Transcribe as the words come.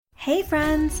Hey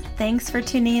friends, thanks for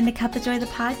tuning in to Cup of Joy, the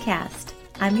podcast.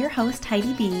 I'm your host,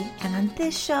 Heidi B, and on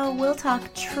this show, we'll talk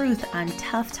truth on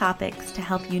tough topics to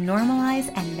help you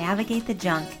normalize and navigate the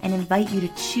junk and invite you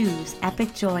to choose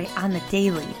epic joy on the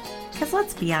daily. Because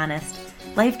let's be honest,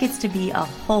 life gets to be a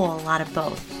whole lot of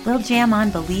both. We'll jam on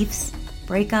beliefs,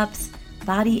 breakups,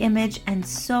 body image, and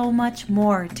so much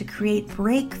more to create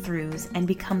breakthroughs and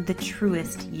become the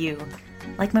truest you.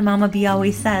 Like my Mama B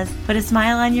always says, put a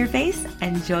smile on your face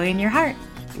and joy in your heart.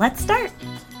 Let's start.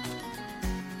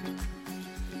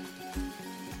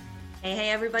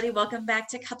 Hey, everybody. Welcome back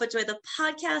to Cup of Joy, the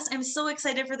podcast. I'm so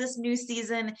excited for this new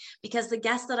season because the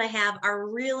guests that I have are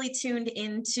really tuned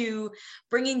into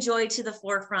bringing joy to the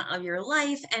forefront of your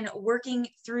life and working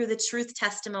through the truth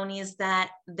testimonies that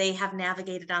they have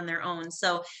navigated on their own.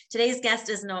 So today's guest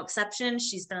is no exception.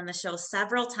 She's been on the show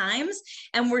several times,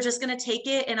 and we're just going to take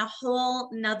it in a whole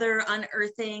nother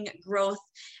unearthing growth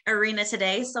arena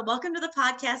today. So welcome to the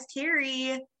podcast,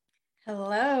 Carrie.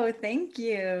 Hello. Thank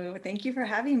you. Thank you for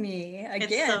having me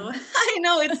again. I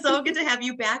know it's so good to have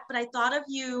you back, but I thought of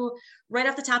you right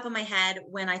off the top of my head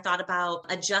when I thought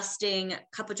about adjusting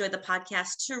Cup of Joy, the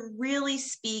podcast, to really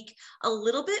speak a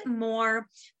little bit more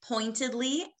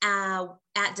pointedly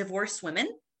at divorced women.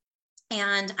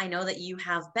 And I know that you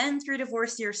have been through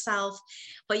divorce yourself,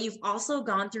 but you've also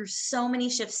gone through so many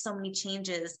shifts, so many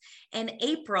changes. And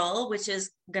April, which is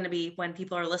going to be when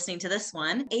people are listening to this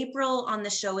one, April on the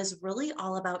show is really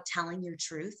all about telling your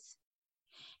truth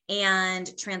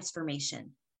and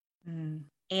transformation.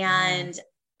 And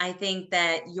I think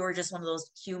that you're just one of those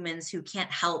humans who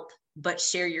can't help but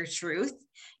share your truth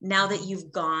now that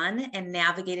you've gone and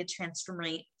navigated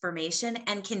transformation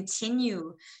and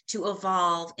continue to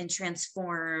evolve and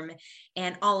transform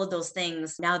and all of those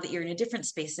things now that you're in a different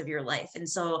space of your life. And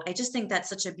so I just think that's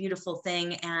such a beautiful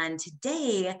thing. And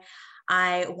today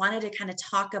I wanted to kind of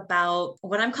talk about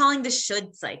what I'm calling the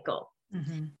should cycle.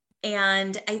 Mm-hmm.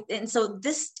 And so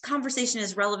this conversation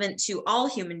is relevant to all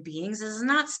human beings. It is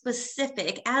not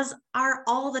specific, as are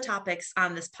all the topics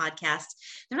on this podcast.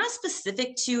 They're not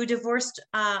specific to divorced,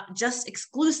 just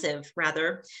exclusive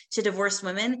rather to divorced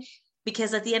women,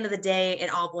 because at the end of the day,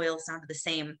 it all boils down to the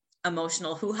same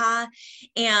emotional hoo-ha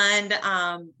and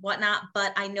whatnot.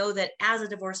 But I know that as a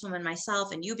divorced woman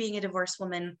myself, and you being a divorced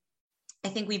woman, I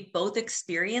think we've both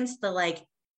experienced the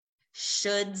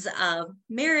shoulds of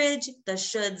marriage, the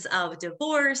shoulds of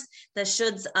divorce, the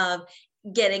shoulds of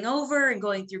getting over and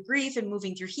going through grief and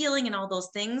moving through healing and all those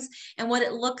things. And what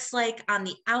it looks like on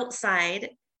the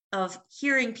outside of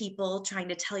hearing people trying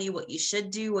to tell you what you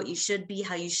should do, what you should be,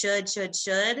 how you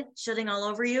shoulding all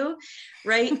over you,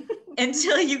 right?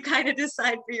 Until you kind of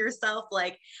decide for yourself,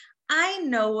 I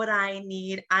know what I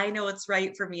need. I know what's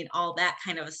right for me and all that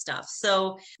kind of stuff.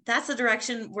 So that's the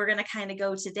direction we're going to kind of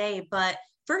go today. But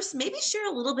first, maybe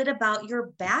share a little bit about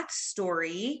your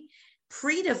backstory,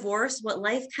 pre-divorce, what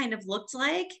life kind of looked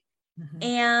like,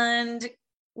 and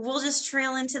we'll just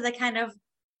trail into the kind of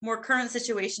more current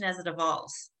situation as it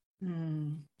evolves.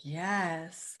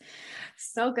 Yes,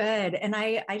 so good. And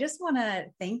I just want to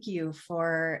thank you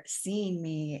for seeing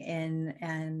me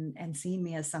and seeing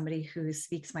me as somebody who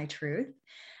speaks my truth.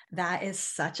 That is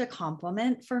such a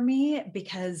compliment for me,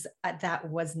 because that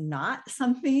was not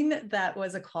something that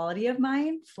was a quality of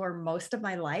mine for most of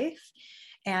my life.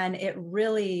 And it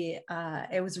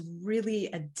was really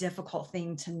a difficult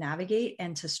thing to navigate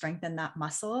and to strengthen that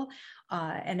muscle.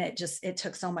 And it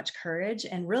took so much courage,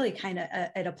 and really kind of,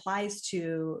 it applies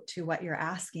to what you're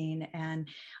asking. And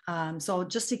so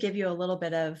just to give you a little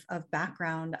bit of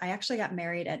background, I actually got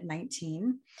married at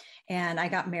 19. And I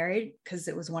got married because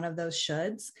it was one of those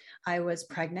shoulds. I was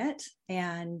pregnant,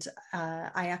 and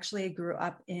I actually grew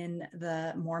up in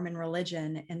the Mormon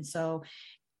religion. And so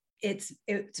it's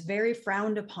very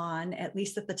frowned upon, at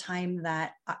least at the time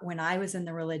that when I was in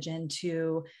the religion,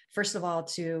 to, first of all,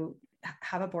 to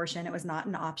have abortion. It was not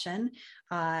an option.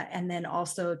 And then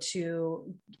also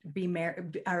to be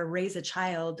married or raise a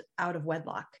child out of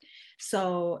wedlock.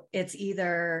 So it's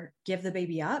either give the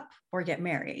baby up or get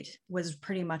married was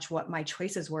pretty much what my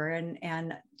choices were.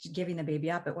 And giving the baby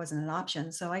up, it wasn't an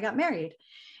option. So I got married.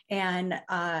 And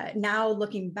now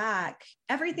looking back,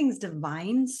 everything's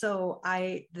divine. So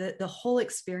the whole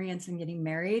experience in getting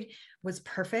married was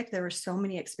perfect. There were so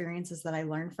many experiences that I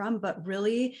learned from, but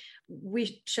really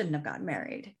we shouldn't have gotten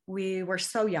married. We were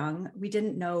so young. We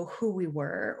didn't know who we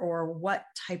were or what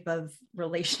type of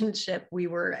relationship we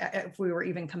were, if we were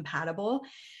even compatible.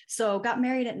 So got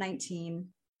married at 19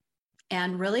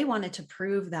 and really wanted to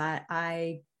prove that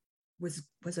I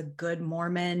was a good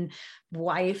Mormon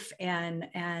wife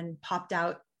and popped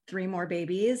out 3 more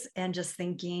babies and just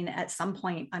thinking at some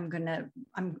point I'm going to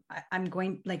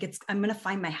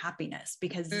find my happiness,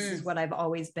 because this is what I've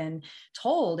always been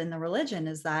told in the religion,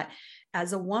 is that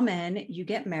as a woman, you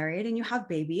get married and you have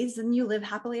babies and you live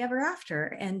happily ever after.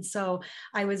 And so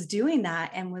I was doing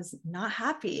that and was not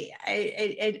happy.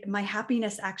 My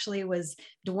happiness actually was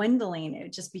dwindling.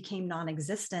 It just became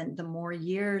non-existent the more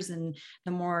years and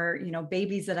the more,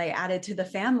 babies that I added to the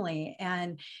family.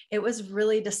 And it was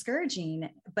really discouraging.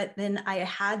 But then I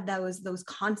had those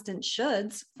constant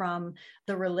shoulds from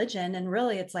the religion. And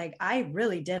really, it's like, I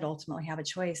really did ultimately have a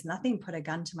choice. Nothing put a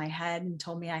gun to my head and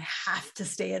told me I have to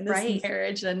stay in this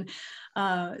marriage. And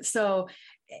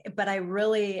but I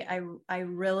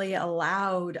really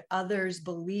allowed others'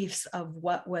 beliefs of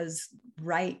what was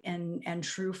right and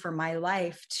true for my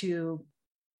life to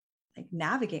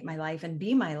navigate my life and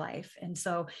be my life. And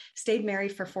so stayed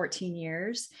married for 14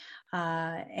 years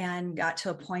and got to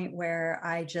a point where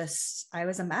I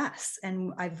was a mess.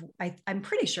 And I'm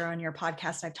pretty sure on your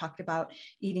podcast, I've talked about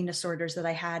eating disorders that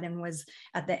I had, and was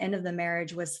at the end of the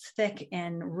marriage was thick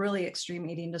in really extreme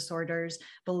eating disorders,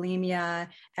 bulimia,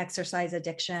 exercise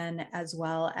addiction, as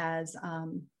well as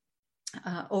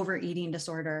overeating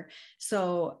disorder.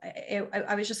 So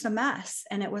I was just a mess.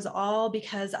 And it was all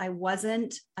because I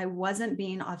wasn't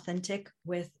being authentic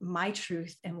with my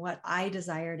truth and what I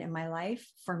desired in my life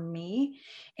for me.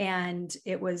 And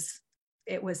it was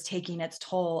taking its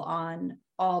toll on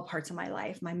all parts of my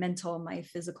life, my mental, my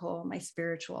physical, my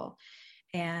spiritual.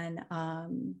 And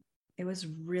it was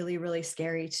really, really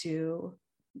scary to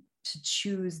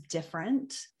choose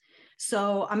different.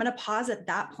 So I'm going to pause at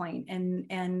that point.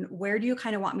 And where do you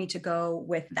kind of want me to go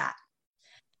with that?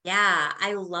 Yeah,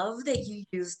 I love that you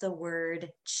use the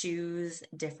word choose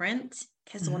different,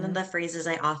 because one of the phrases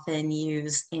I often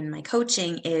use in my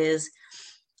coaching is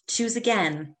choose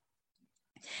again.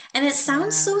 And it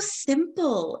sounds so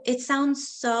simple. It sounds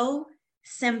so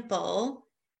simple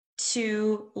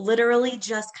to literally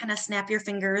just kind of snap your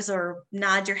fingers or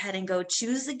nod your head and go,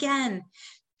 choose again.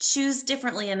 Choose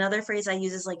differently. Another phrase I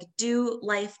use is like, do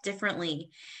life differently.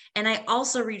 And I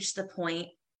also reached the point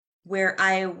where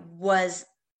I was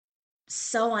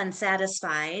so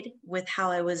unsatisfied with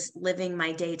how I was living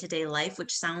my day-to-day life,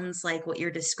 which sounds like what you're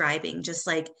describing, just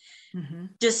like,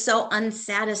 just so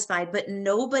unsatisfied, but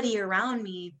nobody around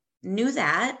me knew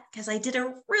that, because I did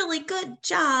a really good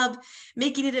job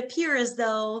making it appear as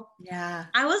though I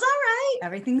was all right.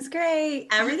 Everything's great.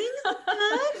 Everything's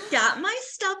good. Got my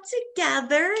stuff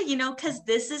together, because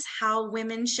this is how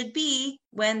women should be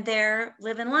when they're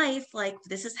living life. Like,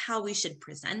 this is how we should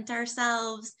present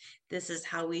ourselves. This is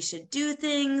how we should do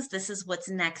things. This is what's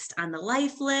next on the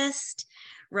life list.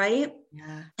 Right.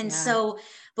 And so,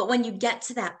 but when you get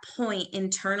to that point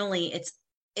internally,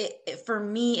 for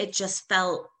me, it just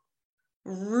felt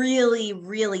really,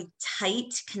 really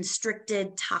tight,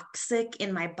 constricted, toxic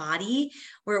in my body,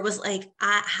 where it was like,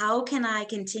 how can I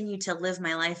continue to live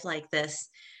my life like this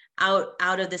out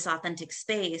of this authentic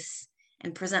space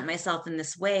and present myself in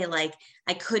this way? Like,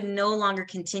 I could no longer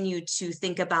continue to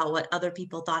think about what other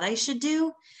people thought I should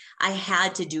do. I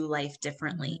had to do life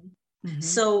differently.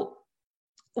 So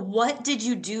what did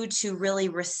you do to really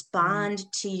respond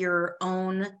to your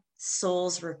own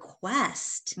soul's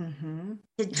request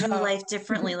to do life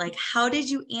differently? Like, how did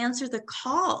you answer the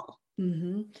call?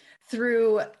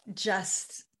 Through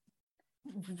just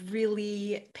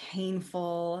really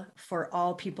painful, for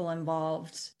all people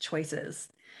involved, choices.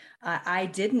 I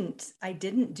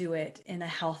didn't do it in a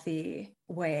healthy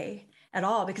way at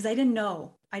all, because I didn't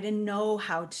know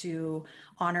how to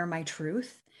honor my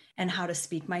truth and how to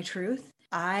speak my truth.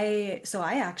 I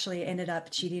actually ended up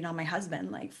cheating on my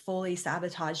husband, like fully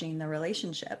sabotaging the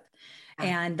relationship.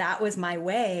 And that was my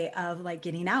way of like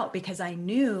getting out, because I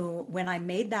knew when I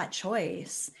made that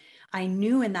choice, I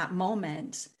knew in that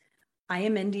moment, I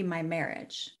am ending my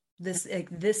marriage.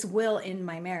 This will end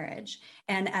my marriage.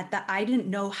 And I didn't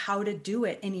know how to do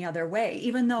it any other way,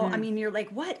 even though, I mean, you're like,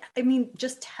 what? I mean,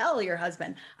 just tell your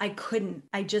husband. I couldn't.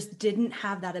 I just didn't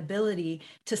have that ability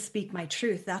to speak my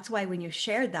truth. That's why when you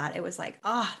shared that, it was like,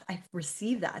 I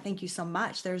received that. Thank you so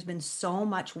much. There's been so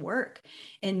much work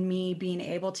in me being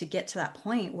able to get to that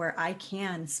point where I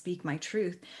can speak my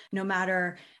truth, no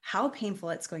matter how painful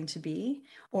it's going to be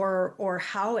or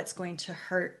how it's going to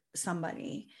hurt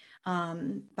somebody.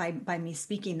 By me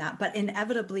speaking that, but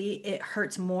inevitably it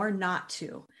hurts more not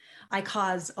to. I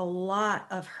cause a lot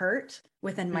of hurt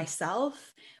within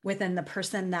myself, within the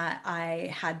person that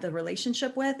I had the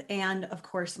relationship with, and of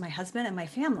course my husband and my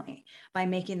family, by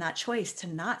making that choice to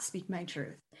not speak my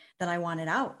truth, that I wanted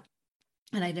out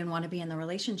and I didn't want to be in the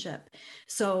relationship.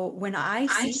 So when I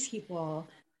see people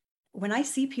when I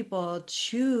see people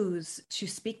choose to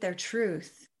speak their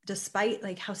truth, despite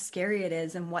like how scary it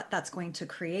is and what that's going to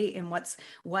create and what's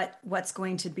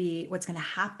going to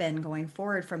happen going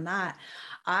forward from that,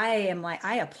 I am like,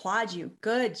 I applaud you.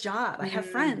 Good job. I have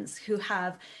friends who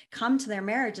have come to their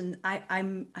marriage and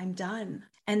I'm done.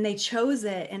 And they chose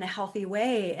it in a healthy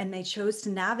way and they chose to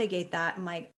navigate that. I'm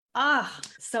like,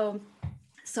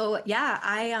 so yeah,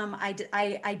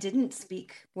 I didn't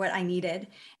speak what I needed,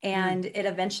 and it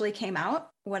eventually came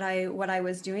out what I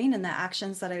was doing and the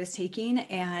actions that I was taking,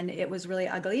 and it was really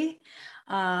ugly.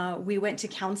 We went to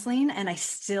counseling and I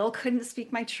still couldn't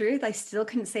speak my truth. I still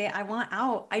couldn't say, I want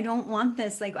out. I don't want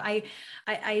this. Like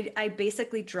I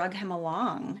basically drug him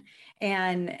along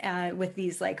and with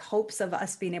these like hopes of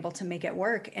us being able to make it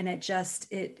work. And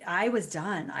I was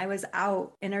done. I was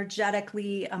out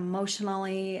energetically,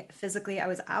 emotionally, physically, I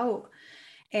was out.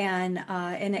 And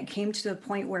it came to the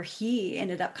point where he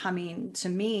ended up coming to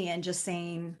me and just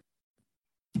saying,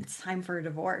 it's time for a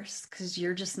divorce because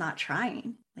you're just not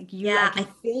trying. Like I can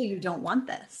feel you don't want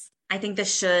this. I think the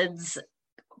shoulds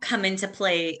come into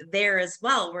play there as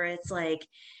well, where it's like,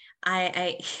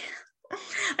 I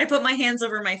put my hands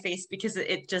over my face because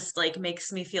it just like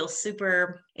makes me feel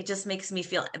it just makes me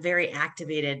feel very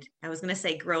activated. I was going to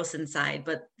say gross inside,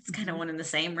 but it's kind of one and the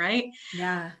same, right?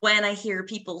 Yeah. When I hear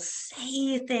people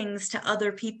say things to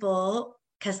other people,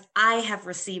 because I have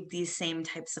received these same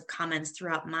types of comments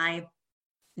throughout my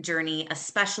journey,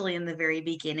 especially in the very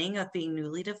beginning of being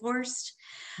newly divorced,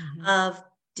 of,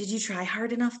 did you try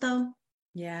hard enough though?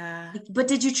 Yeah. But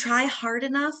did you try hard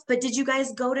enough? But did you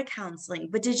guys go to counseling?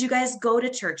 But did you guys go to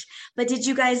church? But did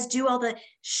you guys do all the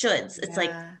shoulds? It's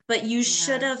like, but you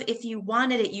should have, if you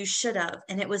wanted it, you should have.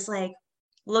 And it was like,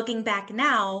 looking back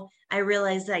now, I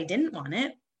realized that I didn't want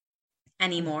it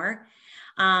anymore.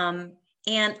 And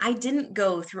I didn't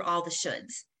go through all the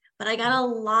shoulds, but I got a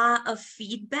lot of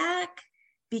feedback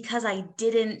because I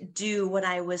didn't do what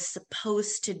I was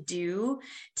supposed to do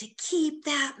to keep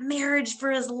that marriage for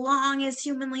as long as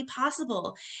humanly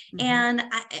possible. And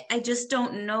I just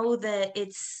don't know that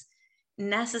it's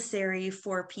necessary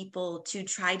for people to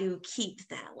try to keep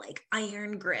that like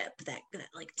iron grip, that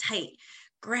like tight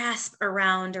grasp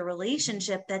around a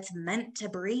relationship that's meant to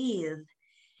breathe.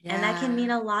 Yeah. And that can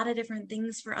mean a lot of different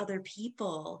things for other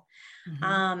people.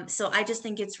 So I just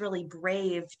think it's really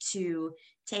brave to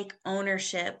take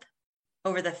ownership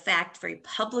over the fact very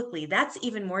publicly. That's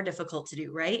even more difficult to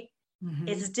do, right?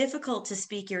 It's difficult to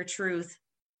speak your truth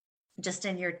just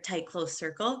in your tight, close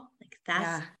circle. Like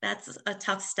that's a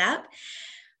tough step,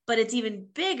 but it's even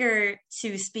bigger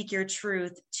to speak your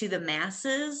truth to the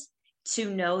masses,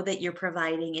 to know that you're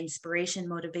providing inspiration,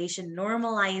 motivation,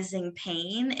 normalizing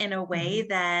pain in a way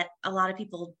that a lot of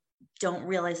people don't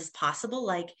realize is possible.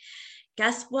 Like,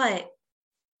 guess what?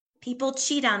 People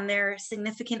cheat on their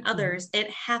significant others. It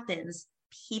happens.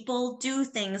 People do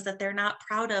things that they're not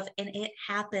proud of, and it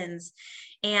happens.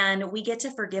 And we get to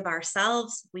forgive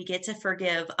ourselves. We get to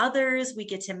forgive others. We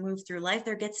get to move through life.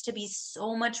 There gets to be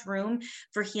so much room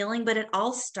for healing, but it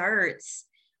all starts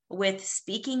with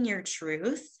speaking your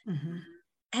truth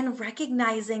and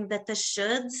recognizing that the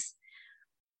shoulds,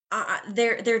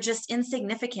 they're just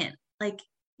insignificant. Like,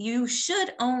 you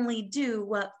should only do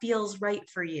what feels right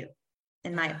for you,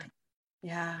 in my opinion.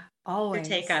 Yeah, always.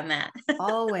 Your take on that.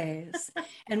 Always.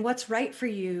 And what's right for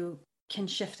you can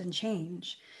shift and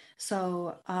change.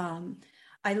 So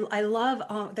I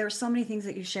love, there are so many things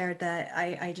that you shared that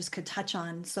I just could touch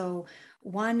on. So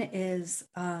one is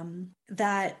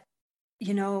that,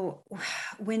 you know,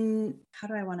 how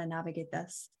do I want to navigate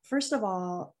this? First of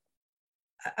all,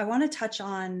 I want to touch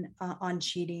on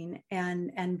cheating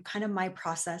and kind of my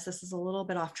process. This is a little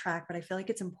bit off track, but I feel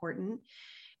like it's important.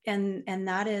 And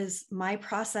that is my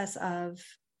process of,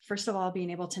 first of all, being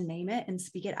able to name it and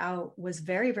speak it out was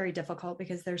very, very difficult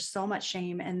because there's so much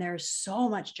shame and there's so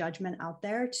much judgment out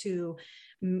there to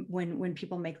when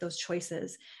people make those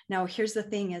choices. Now, here's the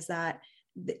thing is that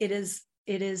it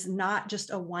is not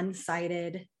just a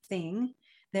one-sided thing.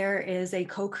 There is a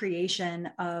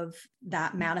co-creation of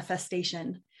that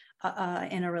manifestation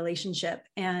in a relationship.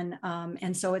 And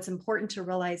so it's important to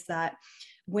realize that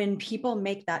when people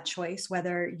make that choice,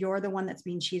 whether you're the one that's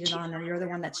being cheated on or you're the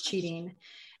one that's cheating,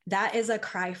 that is a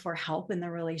cry for help in the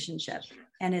relationship.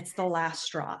 And it's the last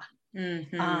straw.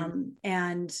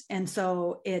 And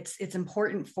so it's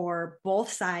important for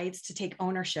both sides to take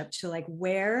ownership to like,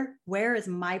 where is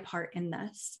my part in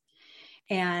this?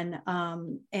 And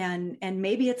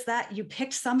maybe it's that you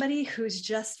picked somebody who's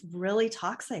just really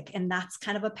toxic, and that's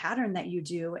kind of a pattern that you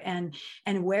do. And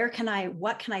what can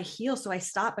I heal so I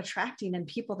stop attracting in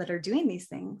people that are doing these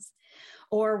things?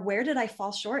 Or where did I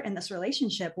fall short in this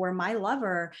relationship where my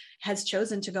lover has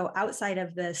chosen to go outside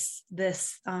of this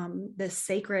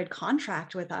sacred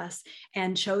contract with us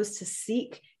and chose to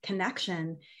seek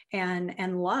connection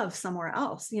and love somewhere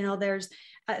else? You know, there's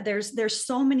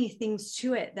so many things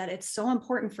to it that it's so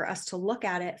important for us to look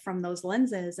at it from those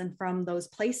lenses and from those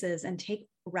places and take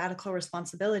radical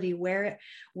responsibility where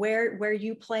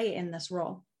you play in this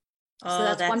role. Oh, so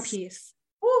that's one piece.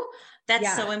 Whew,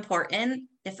 that's so important.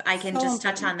 If I can just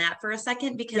touch on that for a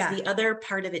second, because the other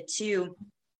part of it too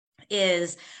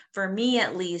is, for me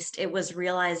at least, it was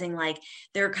realizing like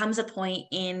there comes a point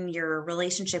in your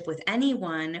relationship with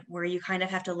anyone where you kind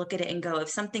of have to look at it and go, if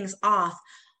something's off,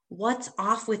 what's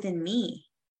off within me?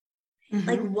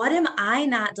 Like, what am I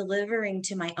not delivering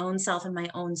to my own self and my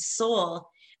own soul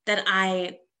that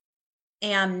I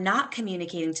am not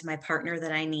communicating to my partner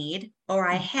that I need, or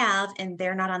I have, and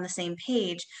they're not on the same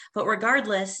page? But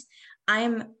regardless,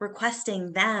 I'm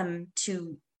requesting them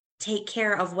to take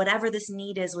care of whatever this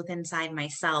need is within inside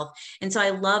myself. And so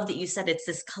I love that you said it's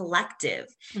this collective.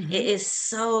 It is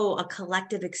so a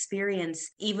collective experience,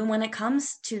 even when it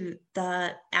comes to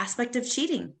the aspect of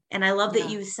cheating. And I love that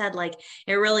you said, like,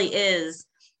 it really is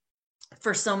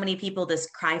for so many people, this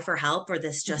cry for help, or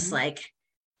this just like,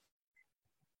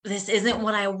 this isn't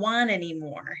what I want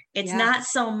anymore. It's not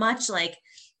so much like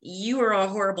you are a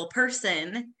horrible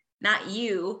person, not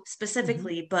you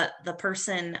specifically, but the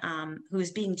person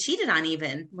who's being cheated on,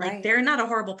 even like they're not a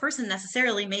horrible person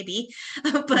necessarily, maybe,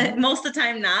 but most of the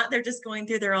time not. They're just going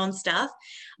through their own stuff.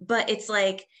 But it's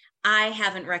like, I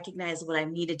haven't recognized what I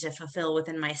needed to fulfill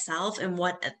within myself, and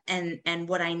what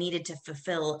I needed to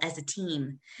fulfill as a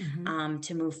team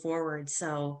to move forward.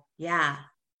 So yeah.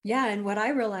 Yeah. And what I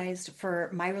realized for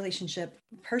my relationship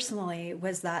personally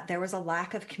was that there was a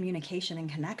lack of communication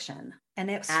and connection.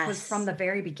 And it was from the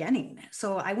very beginning.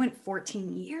 So I went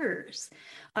 14 years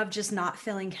of just not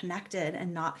feeling connected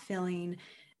and not feeling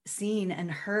seen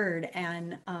and heard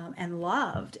and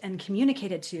loved and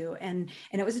communicated to. And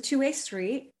it was a two-way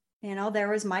street. You know, there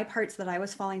was my parts that I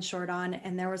was falling short on,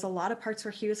 and there was a lot of parts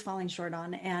where he was falling short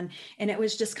on. And it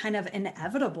was just kind of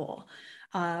inevitable.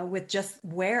 With just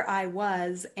where I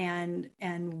was and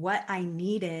what I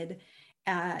needed,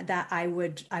 that I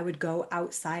would go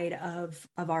outside of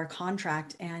our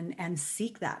contract and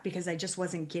seek that, because I just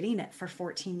wasn't getting it for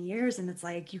 14 years. And it's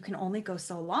like, you can only go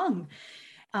so long.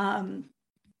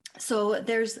 So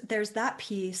there's that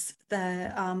piece,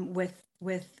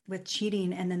 with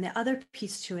cheating. And then the other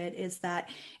piece to it is that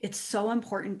it's so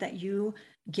important that you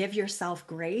give yourself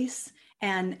grace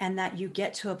and that you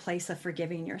get to a place of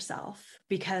forgiving yourself,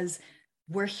 because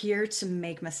we're here to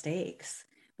make mistakes.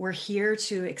 We're here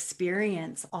to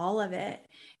experience all of it.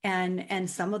 And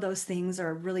some of those things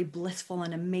are really blissful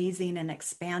and amazing and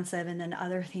expansive. And then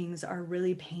other things are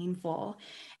really painful.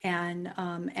 And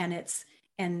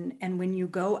when you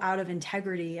go out of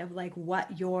integrity of like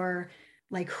what you're,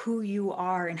 like who you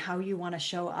are and how you want to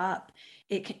show up,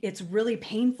 it's really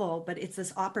painful, but it's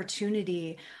this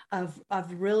opportunity of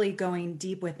really going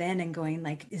deep within and going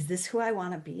like, is this who I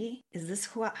want to be? Is this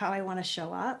how I want to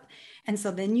show up? And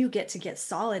so then you get to get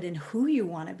solid in who you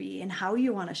want to be and how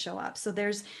you want to show up. So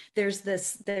there's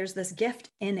this gift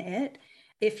in it.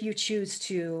 If you choose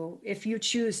to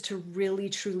really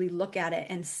truly look at it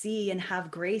and see and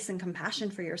have grace and compassion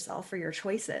for yourself, for your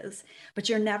choices. But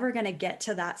you're never going to get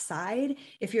to that side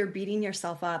if you're beating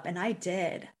yourself up. And I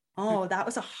did. Oh, that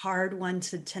was a hard one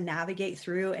to navigate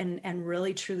through and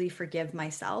really truly forgive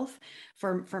myself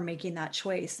for making that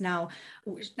choice. Now,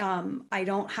 I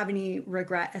don't have any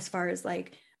regret as far as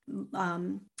like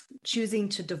choosing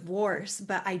to divorce,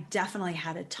 but I definitely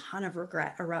had a ton of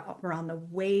regret around the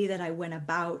way that I went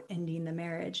about ending the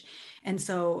marriage. And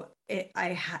so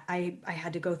I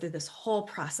had to go through this whole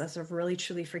process of really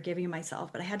truly forgiving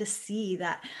myself, but I had to see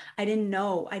that I didn't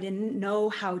know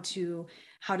how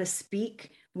to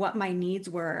speak what my needs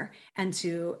were and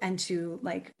to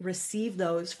like receive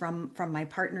those from my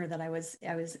partner that I was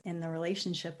in the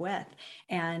relationship with.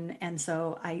 And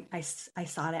so I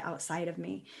sought it outside of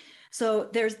me. So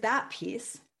there's that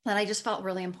piece that I just felt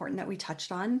really important that we touched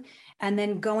on. And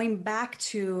then going back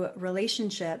to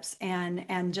relationships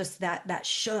and just that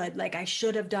I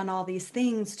should have done all these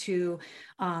things to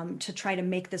try to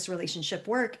make this relationship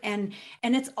work. And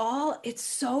it's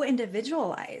so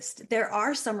individualized. There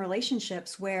are some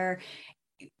relationships where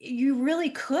you really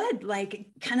could like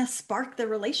kind of spark the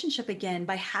relationship again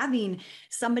by having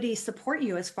somebody support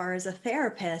you as far as a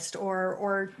therapist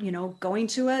or you know, going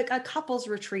to a couples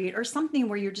retreat or something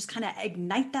where you're just kind of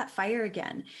ignite that fire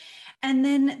again. And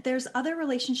then there's other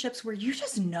relationships where you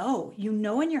just know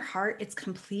in your heart it's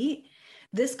complete,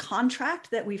 this contract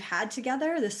that we've had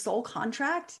together, this soul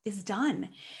contract, is done.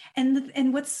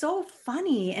 And what's so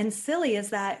funny and silly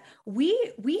is that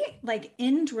we like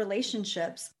end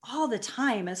relationships all the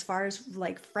time, as far as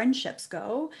like friendships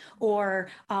go, or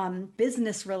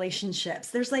business relationships.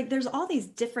 There's all these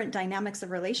different dynamics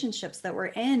of relationships that we're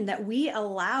in that we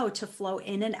allow to flow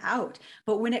in and out.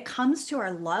 But when it comes to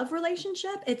our love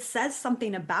relationship, it says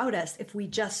something about us if we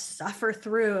just suffer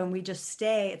through and we just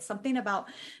stay. It's something about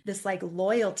this like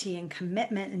loyalty and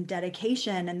commitment and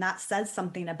dedication. And that says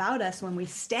something about us when we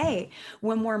stay,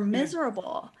 when we're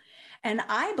miserable. And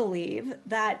I believe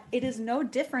that it is no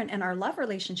different in our love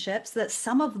relationships, that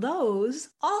some of those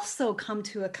also come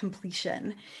to a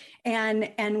completion.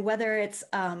 And whether it's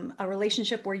a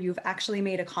relationship where you've actually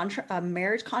made a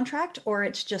marriage contract, or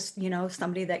it's just,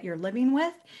 somebody that you're living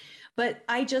with. But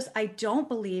I don't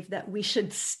believe that we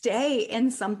should stay in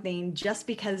something just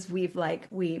because we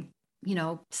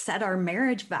set our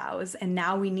marriage vows and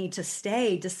now we need to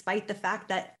stay, despite the fact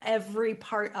that every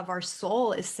part of our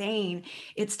soul is saying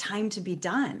it's time to be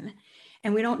done.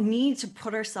 And we don't need to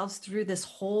put ourselves through this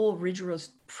whole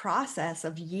rigorous process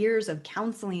of years of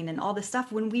counseling and all this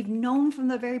stuff when we've known from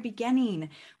the very beginning,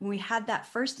 when we had that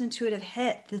first intuitive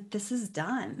hit, that this is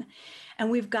done. And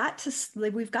we've got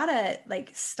to like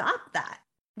stop that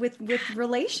with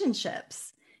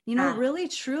relationships. Really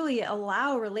truly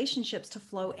allow relationships to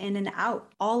flow in and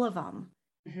out, all of them.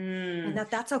 And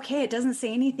that's okay. It doesn't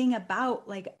say anything about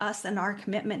like us and our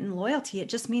commitment and loyalty. It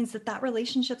just means that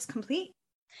relationship's complete.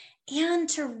 And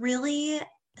to really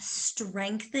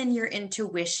strengthen your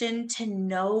intuition to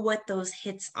know what those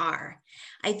hits are.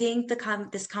 I think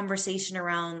this conversation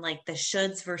around like the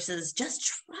shoulds versus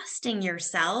just trusting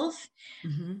yourself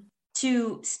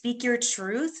to speak your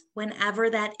truth whenever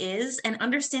that is, and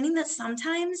understanding that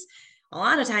sometimes, a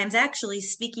lot of times actually,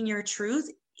 speaking your truth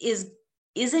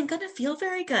isn't going to feel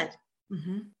very good.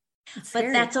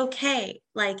 But that's okay.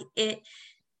 Like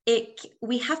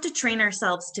we have to train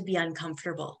ourselves to be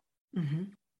uncomfortable.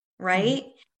 Right?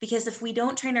 Because if we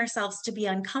don't train ourselves to be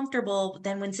uncomfortable,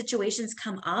 then when situations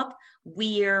come up,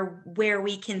 we're where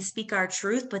we can speak our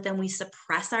truth, but then we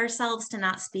suppress ourselves to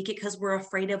not speak it because we're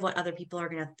afraid of what other people are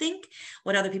going to think,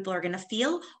 what other people are going to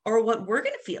feel, or what we're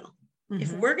going to feel.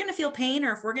 If we're going to feel pain,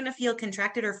 or if we're going to feel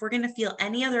contracted, or if we're going to feel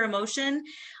any other emotion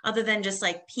other than just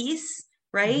like peace,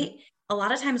 right? A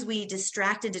lot of times we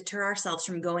distract and deter ourselves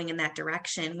from going in that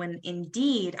direction, when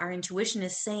indeed our intuition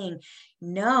is saying,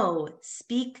 no,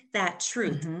 speak that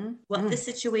truth, what the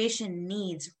situation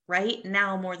needs right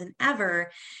now more than ever.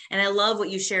 And I love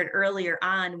what you shared earlier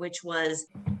on, which was,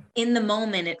 in the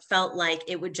moment, it felt like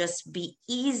it would just be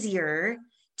easier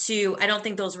to, I don't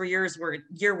think those were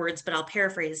your words, but I'll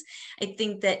paraphrase. I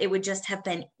think that it would just have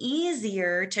been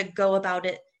easier to go about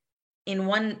it in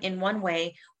one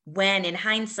way, when in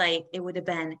hindsight, it would have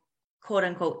been quote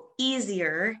unquote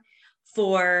easier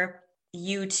for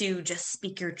you to just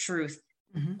speak your truth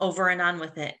over and on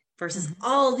with it, versus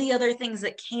all the other things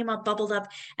that came up, bubbled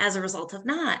up as a result of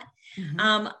not.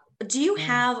 Do you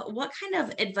have, what kind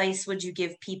of advice would you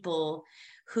give people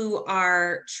who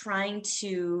are trying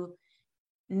to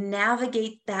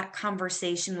navigate that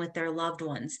conversation with their loved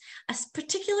ones,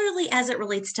 particularly as it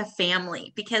relates to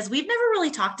family? Because we've never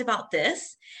really talked about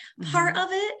this part of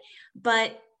it,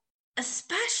 but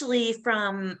especially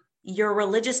from your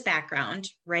religious background,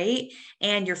 right?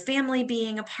 And your family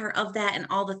being a part of that, and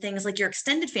all the things, like your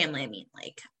extended family, I mean,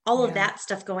 like all of that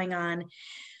stuff going on.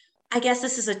 I guess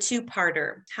this is a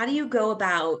two-parter. How do you go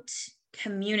about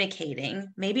communicating?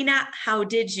 Maybe not how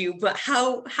did you, but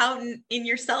how in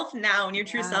yourself now, in your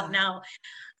true self now,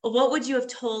 what would you have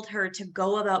told her to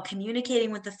go about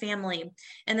communicating with the family?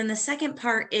 And then the second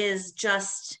part is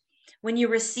just when you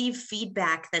receive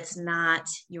feedback that's not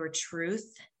your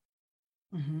truth,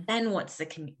 then what's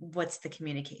the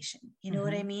communication? You know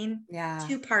what I mean? Yeah.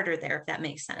 Two-parter there, if that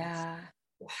makes sense. Yeah.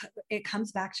 It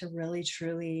comes back to really,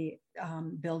 truly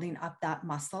building up that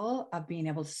muscle of being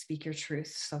able to speak your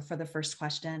truth. So for the first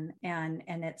question, and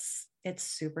it's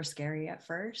super scary at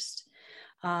first.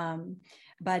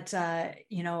 But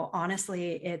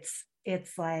honestly,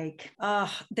 it's like,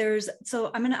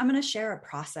 so I'm going to share a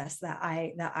process that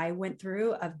I went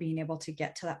through of being able to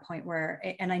get to that point where,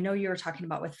 and I know you were talking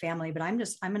about with family, but I'm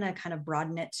going to kind of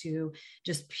broaden it to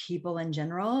just people in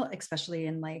general, especially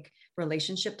in like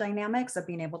relationship dynamics, of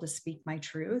being able to speak my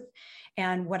truth.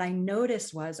 And what I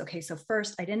noticed was, okay, so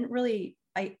first I didn't really,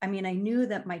 I knew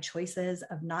that my choices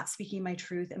of not speaking my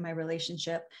truth in my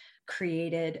relationship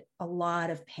created a lot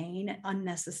of pain,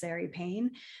 unnecessary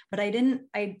pain, but I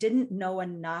didn't know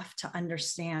enough to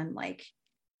understand like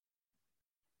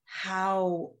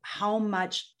how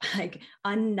much like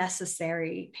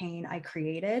unnecessary pain I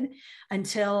created,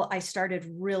 until I started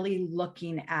really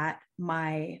looking at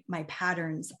my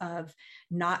patterns of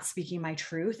not speaking my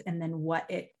truth, and then what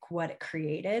it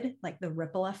created, like the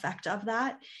ripple effect of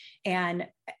that. And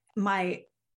my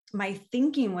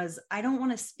thinking was, I don't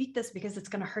want to speak this because it's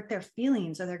going to hurt their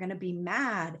feelings, or they're going to be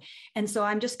mad. And so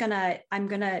I'm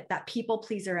gonna, that people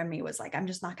pleaser in me was like, I'm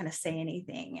just not going to say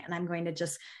anything. And I'm going to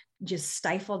just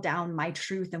stifle down my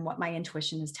truth and what my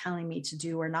intuition is telling me to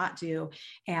do or not do.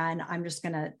 And I'm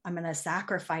going to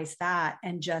sacrifice that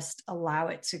and just allow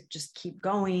it to just keep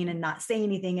going and not say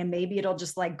anything. And maybe it'll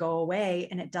just like go away,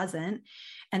 and it doesn't.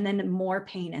 And then more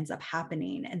pain ends up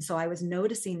happening. And so I was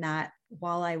noticing that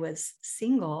while I was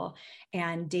single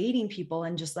and dating people,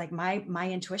 and just like my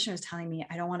intuition was telling me,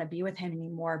 I don't want to be with him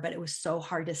anymore. But it was so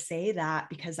hard to say that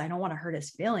because I don't want to hurt his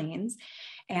feelings.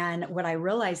 And what I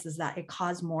realized is that it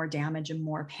caused more damage and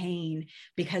more pain,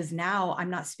 because now I'm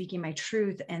not speaking my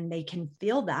truth, and they can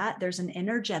feel that there's an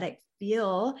energetic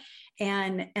feel.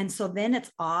 And so then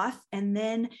it's off, and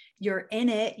then you're in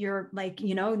it, you're like,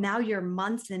 now you're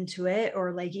months into it,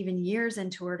 or like even years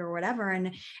into it or whatever.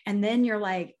 And then you're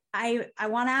like, I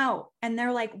want out. And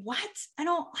they're like, what? I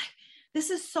don't like, this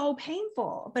is so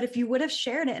painful. But if you would have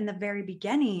shared it in the very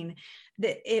beginning,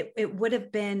 that it would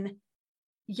have been,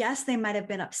 yes, they might've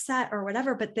been upset or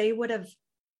whatever, but it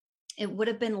would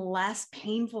have been less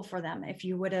painful for them if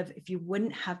you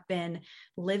wouldn't have been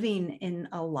living in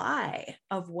a lie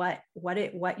of what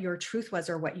your truth was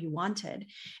or what you wanted.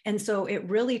 And so it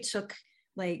really took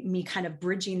like me kind of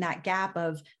bridging that gap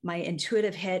of my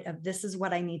intuitive hit of this is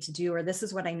what I need to do, or this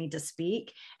is what I need to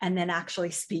speak, and then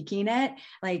actually speaking it.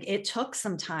 Like it took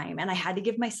some time, and I had to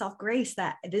give myself grace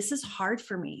that this is hard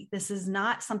for me. This is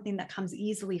not something that comes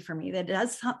easily for me. That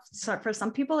does, for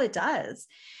some people it does.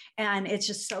 And it's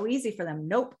just so easy for them.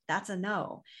 Nope, that's a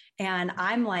no. And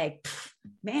I'm like,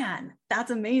 man,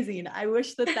 that's amazing. I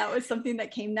wish that was something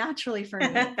that came naturally for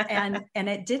me. And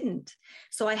it didn't.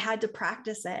 So I had to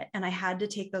practice it. And I had to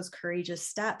take those courageous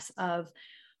steps of,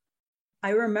 I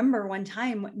remember one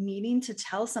time needing to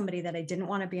tell somebody that I didn't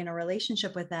want to be in a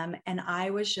relationship with them. And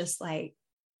I was just like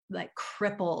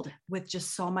crippled with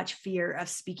just so much fear of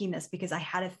speaking this, because I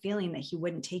had a feeling that he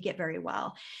wouldn't take it very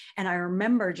well. And I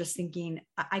remember just thinking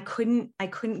I couldn't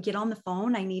get on the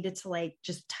phone. I needed to like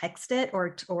just text it,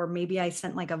 or maybe I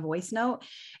sent like a voice note.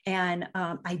 And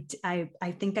I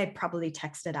think I probably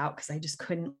texted out because I just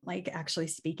couldn't like actually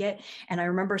speak it. And I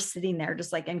remember sitting there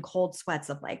just like in cold sweats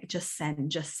of like, just send.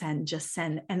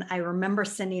 And I remember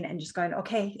sending it and just going,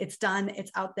 okay, it's done.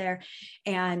 It's out there.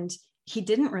 And he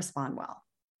didn't respond well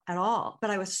at all.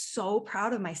 But I was so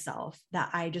proud of myself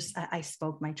that I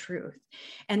spoke my truth.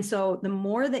 And so the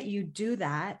more that you do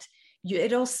that,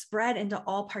 it'll spread into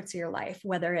all parts of your life,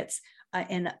 whether it's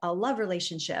in a love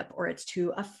relationship, or it's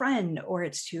to a friend, or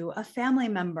it's to a family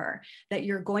member, that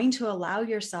you're going to allow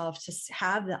yourself to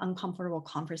have the uncomfortable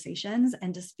conversations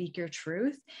and to speak your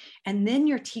truth. And then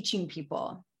you're teaching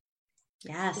people.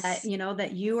 Yes.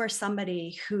 That you are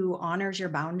somebody who honors your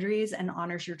boundaries and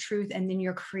honors your truth. And then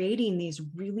you're creating these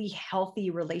really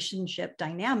healthy relationship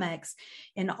dynamics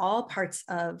in all parts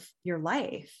of your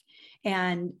life.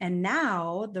 And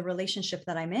now the relationship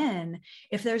that I'm in,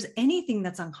 if there's anything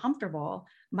that's uncomfortable,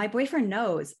 my boyfriend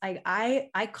knows.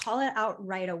 I call it out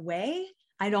right away.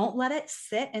 I don't let it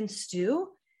sit and stew.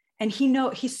 And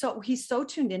he's so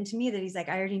tuned into me that he's like,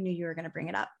 I already knew you were going to bring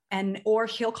it up. Or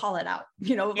he'll call it out,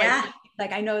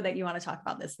 like, I know that you want to talk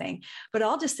about this thing, but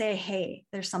I'll just say, hey,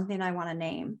 there's something I want to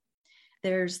name.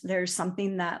 There's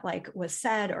something that like was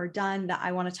said or done that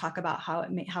I want to talk about how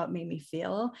it made me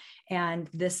feel. And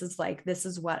this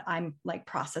is what I'm like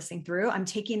processing through. I'm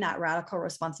taking that radical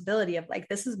responsibility of like,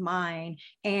 this is mine,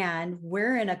 and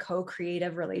we're in a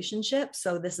co-creative relationship.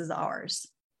 So this is ours.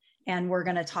 And we're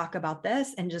going to talk about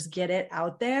this and just get it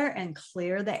out there and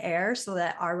clear the air so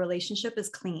that our relationship is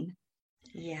clean.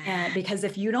 Yeah. And because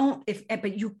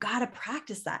but you got to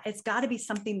practice that. It's got to be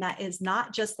something that is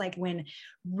not just like when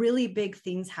really big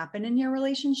things happen in your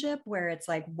relationship where it's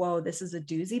like, whoa, this is a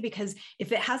doozy. Because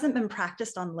if it hasn't been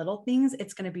practiced on little things,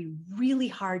 it's going to be really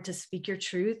hard to speak your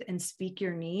truth and speak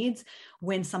your needs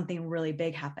when something really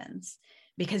big happens,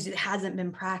 because it hasn't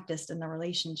been practiced in the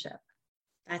relationship.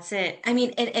 That's it. I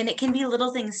mean, and it can be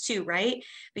little things too, right?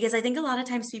 Because I think a lot of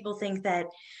times people think that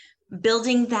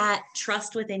building that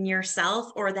trust within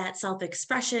yourself, or that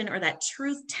self-expression, or that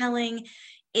truth telling,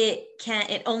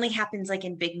 it only happens like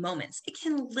in big moments. It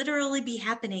can literally be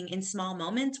happening in small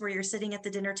moments where you're sitting at the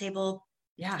dinner table,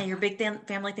 at your big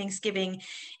family Thanksgiving,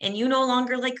 and you no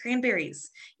longer like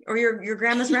cranberries or your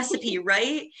grandma's recipe,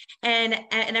 right? And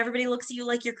everybody looks at you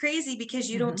like you're crazy because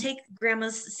you don't take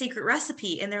grandma's secret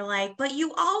recipe. And they're like, but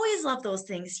you always love those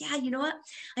things. Yeah, you know what?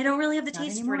 I don't really have the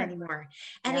taste for it anymore.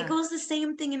 And it goes the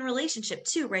same thing in relationship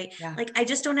too, right? Like, I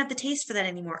just don't have the taste for that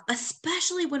anymore,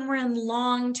 especially when we're in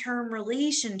long-term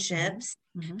relationships.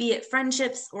 Be it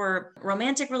friendships or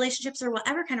romantic relationships or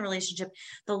whatever kind of relationship.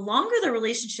 The longer the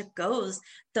relationship goes,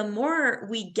 the more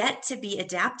we get to be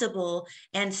adaptable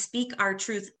and speak our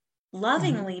truth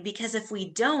lovingly, because if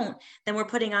we don't, then we're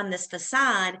putting on this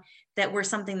facade that we're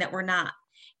something that we're not.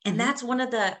 And that's one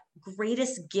of the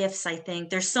greatest gifts, I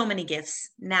think. There's so many gifts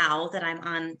now that I'm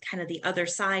on kind of the other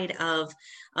side of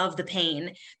the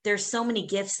pain. There's so many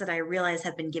gifts that I realize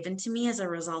have been given to me as a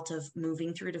result of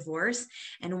moving through divorce.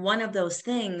 And one of those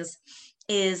things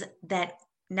is that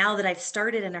now that I've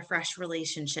started in a fresh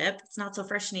relationship, it's not so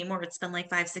fresh anymore. It's been like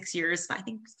 5-6 years, I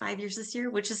think 5 years this year,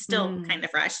 which is still kind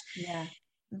of fresh. Yeah.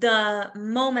 The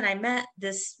moment I met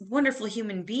this wonderful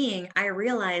human being, I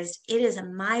realized it is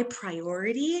my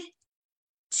priority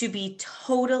to be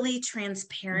totally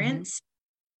transparent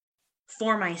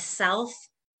for myself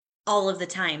all of the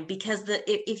time. Because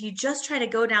if you just try to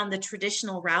go down the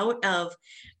traditional route of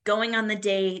going on the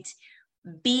date,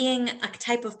 being a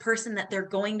type of person that they're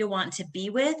going to want to be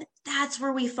with, that's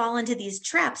where we fall into these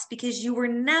traps, because you were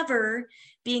never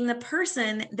being the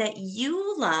person that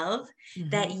you love,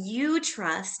 that you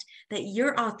trust, that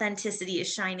your authenticity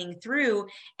is shining through.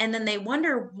 And then they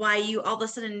wonder why you all of a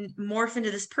sudden morph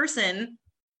into this person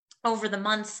over the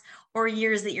months or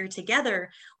years that you're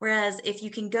together. Whereas if you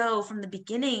can go from the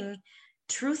beginning,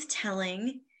 truth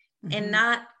telling and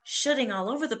not shooting all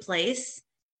over the place,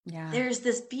 there's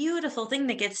this beautiful thing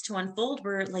that gets to unfold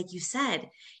where, like you said,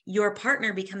 your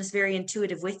partner becomes very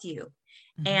intuitive with you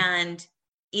and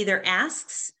either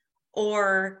asks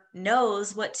or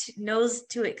knows knows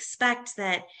to expect,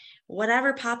 that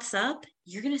whatever pops up,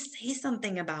 you're going to say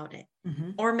something about it.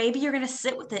 Or maybe you're going to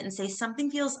sit with it and say,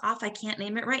 something feels off. I can't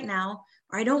name it right now,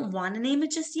 or I don't want to name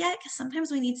it just yet, because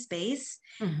sometimes we need space.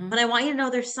 But I want you to know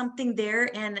there's something there,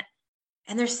 and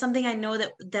there's something I know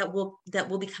that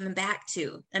will be coming back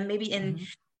to. And maybe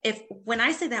if when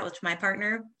I say that with my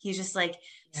partner, he's just like,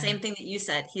 same thing that you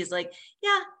said. He's like,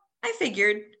 yeah, I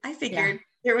figured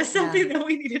there was something that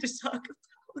we needed to talk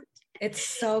about. It's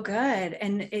so good.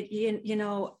 And it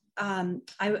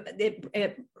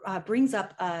brings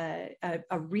up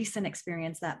a recent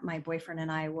experience that my boyfriend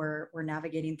and I were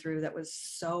navigating through that was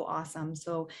so awesome.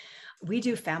 So we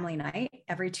do family night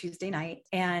every Tuesday night,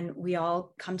 and we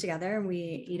all come together and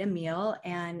we eat a meal.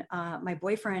 And my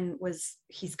boyfriend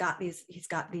he's got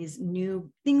these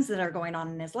new things that are going on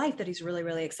in his life that he's really,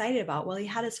 really excited about. Well, he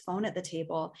had his phone at the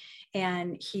table,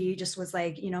 and he just was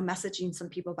like, messaging some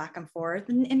people back and forth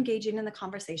and engaging in the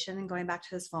conversation and going back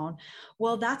to his phone.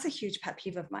 Well, that's a huge pet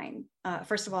peeve of mine.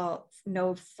 First of all,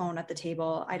 no phone at the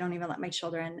table. I don't even let my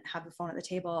children have the phone at the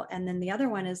table. And then the other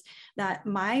one is that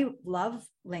my love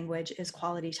language is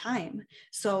quality time.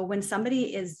 So when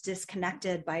somebody is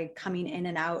disconnected by coming in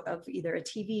and out of either a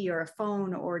TV or a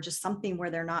phone or just something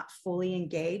where they're not fully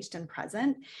engaged and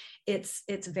present, it's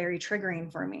very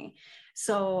triggering for me.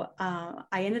 So I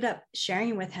ended up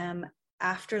sharing with him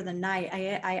after the night.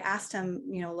 I asked him,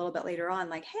 a little bit later on,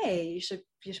 like, hey, you should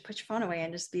put your phone away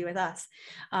and just be with us.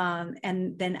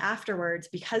 And then afterwards,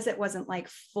 because it wasn't like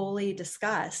fully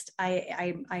discussed,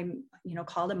 I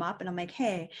called him up and I'm like,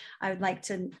 hey, I'd like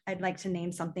to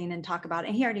name something and talk about it.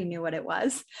 And he already knew what it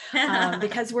was,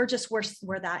 because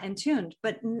we're that in tuned.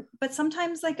 But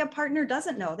sometimes, like, a partner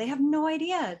doesn't know. They have no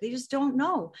idea. They just don't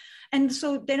know. And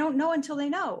so they don't know until they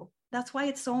know. That's why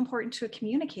it's so important to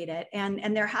communicate it.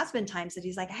 And there has been times that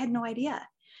he's like, I had no idea.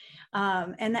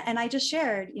 And I just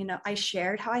shared, I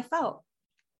shared how I felt.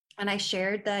 And I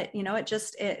shared that,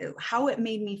 how it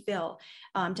made me feel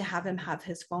to have him have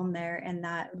his phone there, and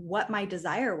that what my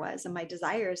desire was. And my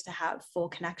desire is to have full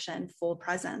connection, full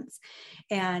presence.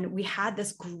 And we had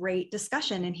this great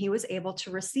discussion, and he was able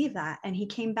to receive that. And he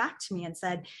came back to me and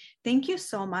said, thank you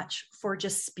so much for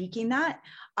just speaking that.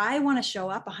 I want to show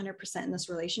up 100% in this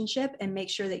relationship and make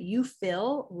sure that you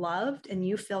feel loved and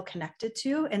you feel connected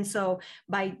to. And so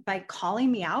by calling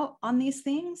me out on these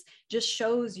things just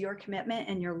shows your commitment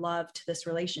and your love to this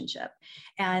relationship.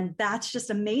 And that's just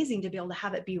amazing to be able to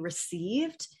have it be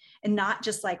received, and not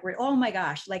just like, oh my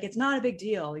gosh, like, it's not a big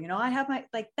deal. I have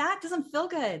that doesn't feel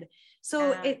good.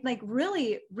 So it like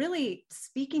really, really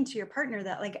speaking to your partner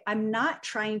that like, I'm not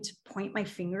trying to point my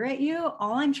finger at you.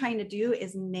 All I'm trying to do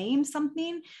is name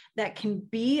something that can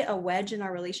be a wedge in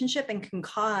our relationship and can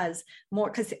cause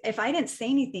more. Because if I didn't say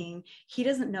anything, he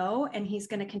doesn't know, and he's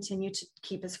going to continue to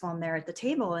keep his phone there at the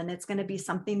table. And it's going to be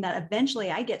something that eventually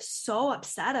I get so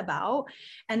upset about.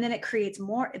 And then it creates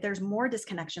there's more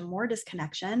disconnection.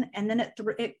 And then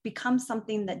it becomes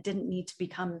something that didn't need to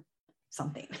become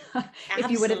something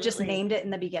if you would have just named it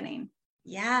in the beginning.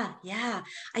 Yeah. Yeah.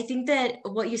 I think that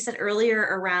what you said earlier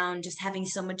around just having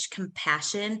so much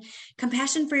compassion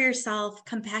for yourself,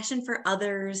 compassion for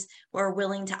others who are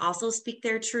willing to also speak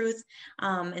their truth,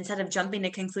 instead of jumping to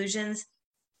conclusions.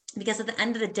 Because at the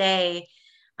end of the day,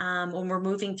 when we're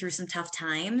moving through some tough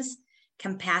times,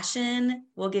 compassion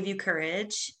will give you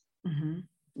courage. Mm-hmm.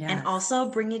 Yes. And also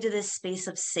bring you to this space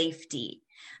of safety.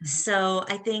 Mm-hmm. So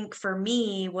I think for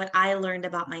me, what I learned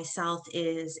about myself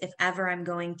is if ever I'm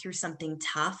going through something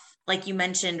tough, like you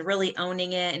mentioned, really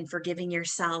owning it and forgiving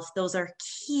yourself, those are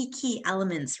key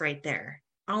elements right there.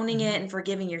 Owning mm-hmm. it and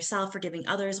forgiving yourself, forgiving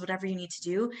others, whatever you need to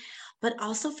do, but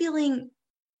also feeling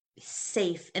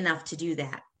safe enough to do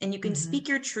that. And you can mm-hmm. speak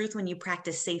your truth when you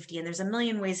practice safety. And there's a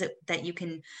million ways that you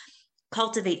can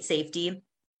cultivate safety.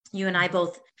 You and I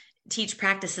both teach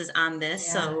practices on this.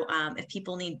 Yeah. So if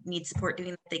people need support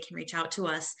doing that, they can reach out to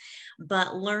us.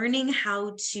 But learning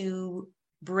how to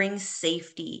bring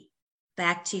safety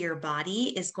back to your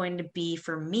body is going to be,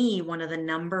 for me, one of the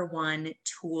number one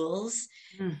tools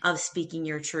of speaking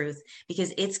your truth,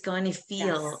 because it's going to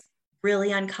feel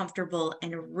really uncomfortable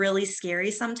and really scary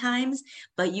sometimes,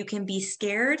 but you can be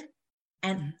scared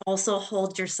and also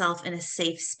hold yourself in a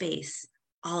safe space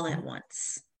all at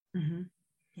once. Mm-hmm.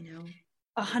 You know?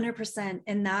 100%.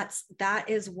 And that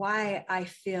is why I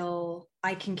feel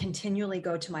I can continually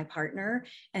go to my partner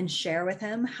and share with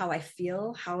him how I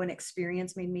feel, how an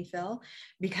experience made me feel,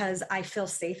 because I feel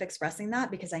safe expressing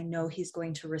that, because I know he's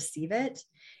going to receive it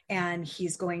and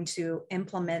he's going to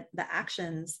implement the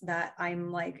actions that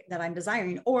I'm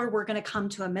desiring, or we're going to come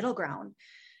to a middle ground.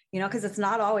 Because it's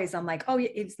not always, I'm like,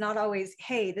 it's not always,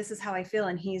 hey, this is how I feel.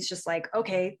 And he's just like,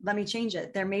 okay, let me change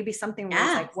it. There may be something where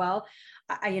he's like, well,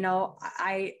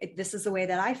 this is the way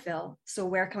that I feel. So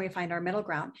where can we find our middle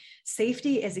ground?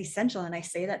 Safety is essential. And I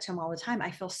say that to him all the time.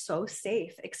 I feel so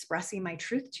safe expressing my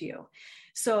truth to you.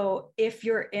 So if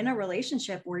you're in a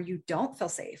relationship where you don't feel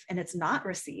safe and it's not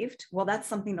received, well, that's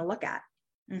something to look at.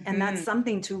 Mm-hmm. And that's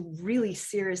something to really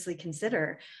seriously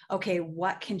consider. Okay,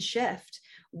 what can shift?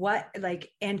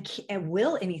 And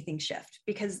will anything shift?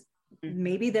 Because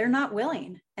maybe they're not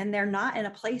willing and they're not in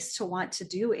a place to want to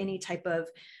do any type of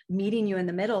meeting you in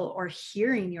the middle or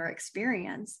hearing your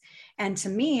experience. And to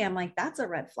me, I'm like, that's a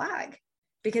red flag,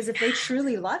 because if they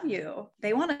truly love you,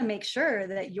 they want to make sure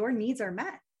that your needs are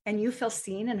met and you feel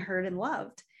seen and heard and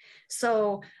loved.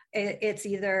 So it's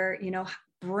either,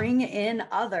 bring in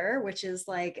other, which is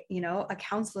like, a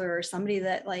counselor or somebody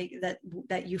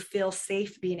that you feel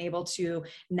safe being able to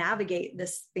navigate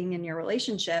this thing in your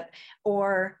relationship,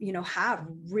 or, have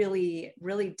really,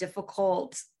 really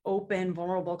difficult, open,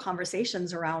 vulnerable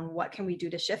conversations around what can we do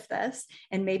to shift this.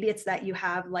 And maybe it's that you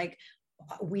have like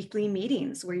weekly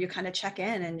meetings where you kind of check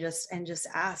in and just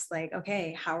ask like,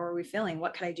 okay, how are we feeling?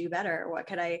 What could I do better? What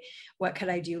could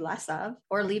I do less of?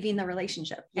 Or leaving the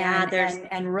relationship. Yeah.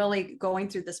 And really going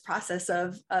through this process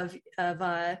of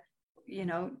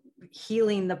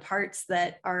healing the parts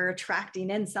that are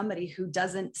attracting in somebody who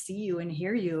doesn't see you and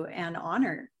hear you and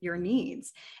honor your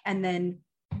needs, and then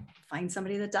find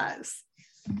somebody that does.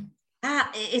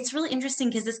 It's really interesting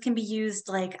because this can be used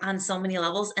like on so many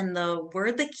levels. And the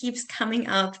word that keeps coming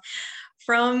up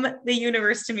from the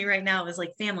universe to me right now is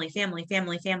like family, family,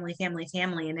 family, family, family,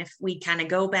 family. And if we kind of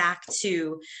go back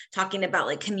to talking about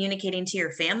like communicating to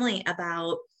your family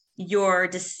about your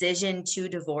decision to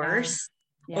divorce,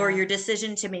 or your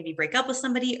decision to maybe break up with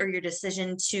somebody, or your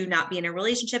decision to not be in a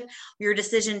relationship, your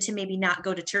decision to maybe not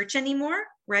go to church anymore,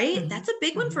 right? Mm-hmm. That's a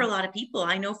big one for a lot of people.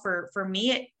 I know for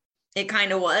me, it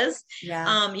kind of was.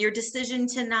 Yeah. Your decision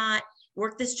to not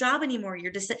work this job anymore,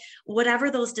 whatever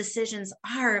those decisions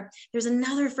are. There's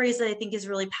another phrase that I think is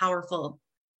really powerful.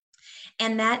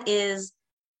 And that is,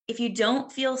 if you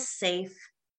don't feel safe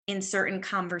in certain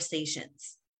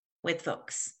conversations with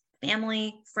folks,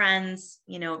 family, friends,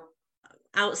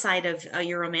 outside of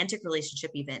your romantic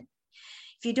relationship, even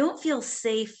if you don't feel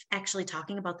safe actually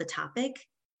talking about the topic,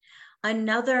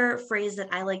 another phrase that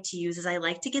I like to use is I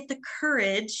like to get the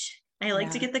courage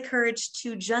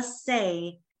to just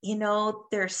say,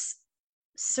 there's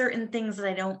certain things that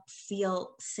I don't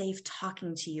feel safe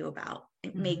talking to you about.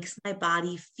 It makes my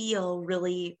body feel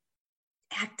really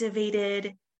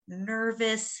activated,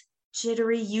 nervous,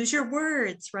 jittery, use your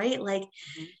words, right? Like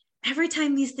every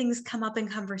time these things come up in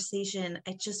conversation,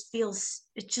 it just feels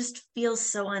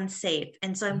so unsafe.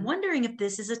 And so I'm wondering if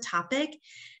this is a topic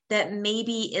that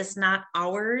maybe is not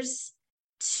ours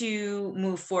to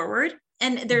move forward.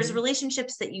 And there's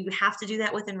relationships that you have to do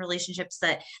that with, and relationships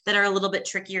that are a little bit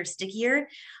trickier, stickier.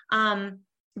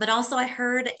 But also I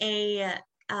heard a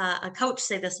coach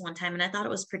say this one time, and I thought it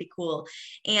was pretty cool.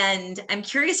 And I'm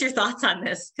curious your thoughts on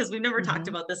this, because we've never talked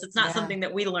about this. It's not something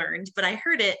that we learned, but I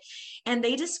heard it. And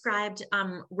they described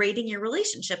rating your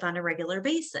relationship on a regular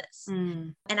basis.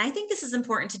 And I think this is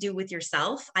important to do with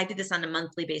yourself. I do this on a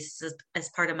monthly basis as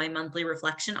part of my monthly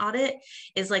reflection audit,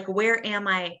 is like, where am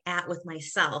I at with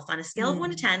myself on a scale of 1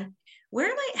 to 10?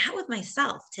 Where am I at with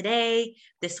myself today,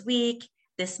 this week,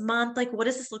 this month? Like, what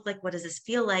does this look like? What does this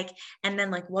feel like? And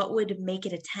then like, what would make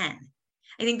it a 10?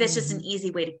 I think that's just an easy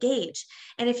way to gauge.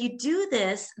 And if you do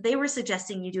this, they were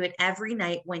suggesting you do it every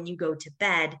night when you go to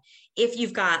bed, if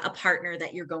you've got a partner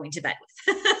that you're going to bed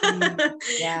with,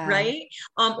 right?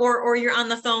 Or you're on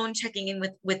the phone checking in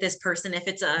with this person, if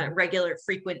it's a regular,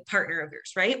 frequent partner of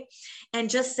yours, right? And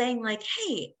just saying like,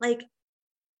 hey, like,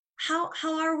 how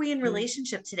are we in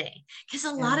relationship today? Because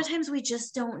a lot of times we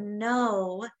just don't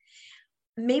know.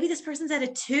 Maybe this person's at a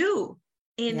 2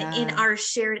 in our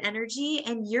shared energy,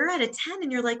 and you're at a 10,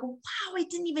 and you're like, wow, I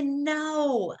didn't even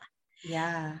know.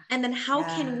 And then how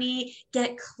can we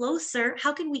get closer?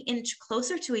 How can we inch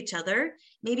closer to each other?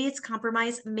 Maybe it's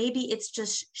compromise, maybe it's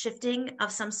just shifting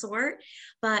of some sort,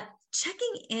 but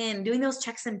checking in, doing those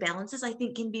checks and balances, I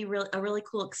think can be a really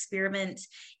cool experiment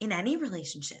in any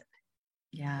relationship.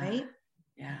 Right?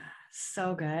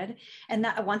 So good. And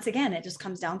that, once again, it just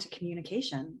comes down to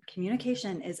communication.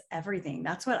 Communication is everything.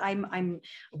 That's what I'm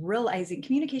realizing.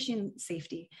 Communication,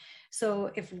 safety.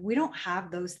 So if we don't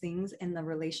have those things in the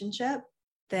relationship,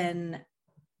 then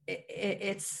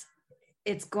it's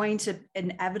going to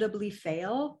inevitably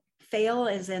fail. Fail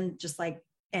is in just like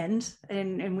end.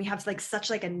 And we have like such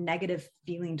like a negative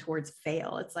feeling towards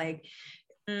fail. It's like,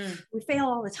 we fail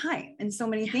all the time in so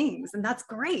many things, and that's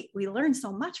great. We learn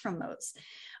so much from those.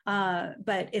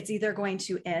 But it's either going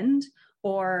to end,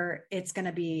 or it's going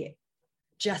to be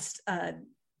just a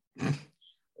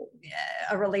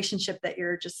relationship that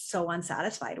you're just so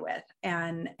unsatisfied with.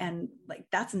 And like,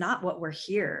 that's not what we're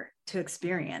here to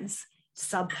experience.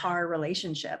 Subpar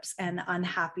relationships and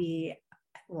unhappy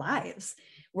lives.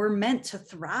 We're meant to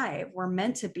thrive. We're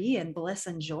meant to be in bliss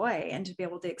and joy, and to be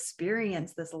able to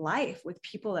experience this life with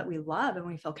people that we love and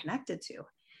we feel connected to.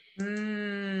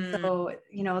 So,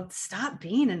 stop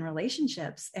being in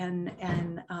relationships and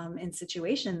in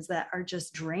situations that are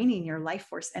just draining your life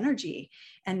force energy,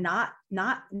 and not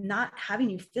having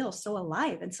you feel so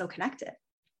alive and so connected.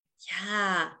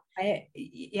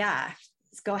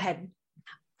 Go ahead.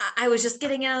 I was just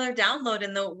getting another download,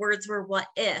 and the words were "what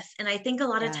if?" And I think a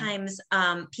lot of times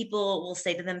people will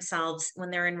say to themselves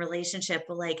when they're in relationship,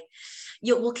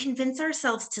 we'll convince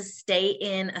ourselves to stay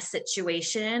in a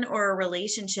situation or a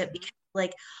relationship because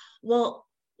like, well,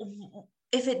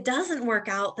 if it doesn't work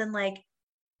out, then like,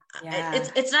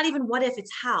 it's not even what if,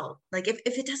 it's how. Like, if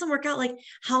it doesn't work out, like,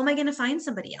 how am I going to find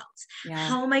somebody else?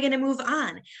 How am I going to move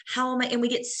on? And we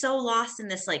get so lost in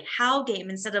this like how game,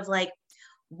 instead of like,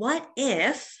 what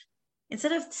if,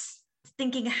 instead of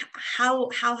thinking how,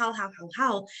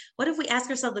 what if we ask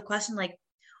ourselves the question like,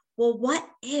 well, what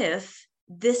if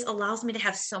this allows me to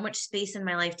have so much space in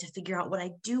my life to figure out what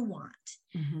I do want?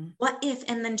 What if,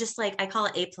 and then just like, I call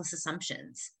it A+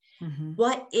 assumptions.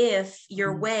 What if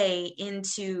your way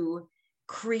into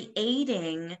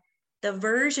creating the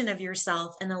version of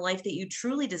yourself and the life that you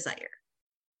truly desire?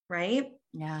 Right?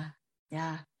 Yeah.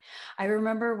 I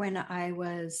remember when I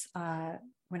was,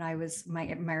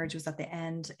 my marriage was at the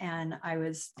end, and I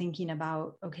was thinking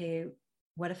about, okay,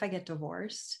 what if I get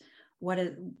divorced? What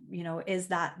is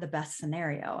that the best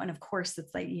scenario? And of course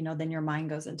it's like, then your mind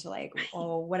goes into like,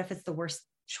 oh, what if it's the worst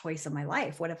choice of my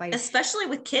life? What if especially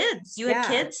with kids, you had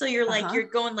kids. So you're like, you're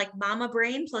going like mama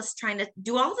brain plus trying to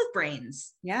do all the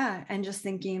brains. And just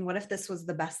thinking, what if this was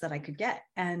the best that I could get?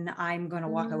 And I'm going to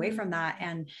walk away from that.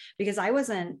 And because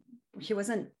he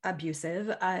wasn't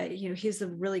abusive, he's a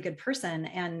really good person.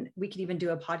 And we could even do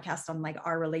a podcast on like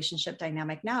our relationship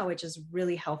dynamic now, which is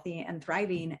really healthy and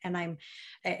thriving. And I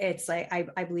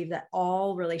believe that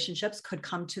all relationships could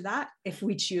come to that if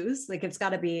we choose. Like, it's got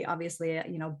to be obviously,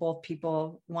 both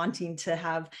people wanting to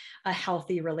have a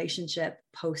healthy relationship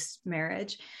post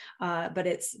marriage. But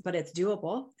it's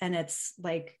doable. And it's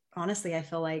like, honestly, I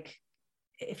feel like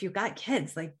if you've got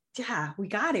kids, like, yeah, we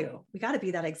got to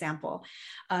be that example.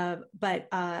 But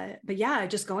yeah,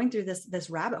 just going through this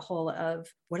rabbit hole of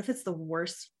what if it's the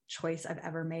worst choice I've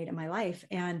ever made in my life?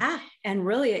 And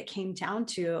really it came down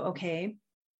to, okay,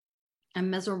 I'm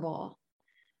miserable.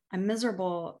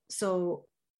 So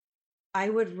I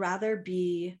would rather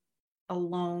be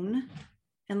alone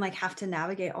and like have to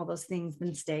navigate all those things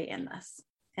than stay in this.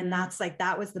 And that's like,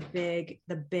 that was the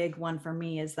big one for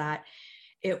me, is that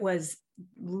it was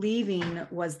leaving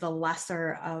was the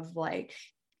lesser of like,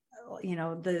 you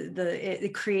know,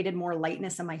 it created more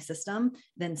lightness in my system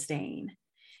than staying.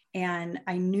 And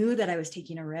I knew that I was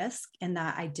taking a risk and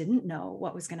that I didn't know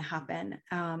what was going to happen.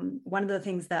 One of the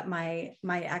things that my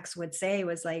ex would say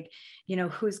was like, you know,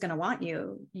 who's going to want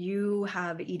you? You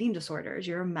have eating disorders.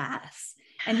 You're a mess.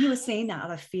 And he was saying that out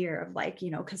of fear of like,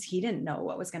 you know, because he didn't know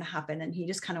what was going to happen. And he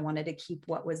just kind of wanted to keep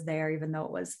what was there, even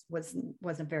though it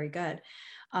wasn't very good.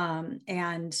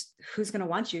 And who's going to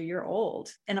want you? You're old.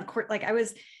 And of course, like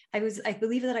I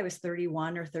believe that I was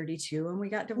 31 or 32 when we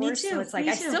got divorced. So it's like,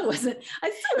 I still wasn't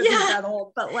that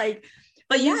old, but like,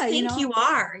 but you think you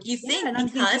are, because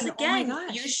thinking,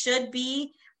 again, you should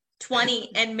be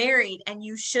 20 and married, and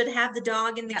you should have the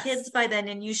dog and the kids by then,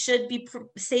 and you should be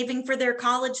saving for their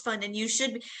college fund, and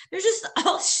they're just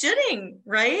all shoulding,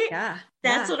 right? Yeah.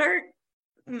 That's what our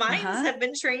minds have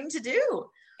been trained to do.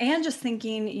 And just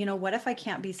thinking, you know, what if I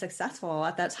can't be successful?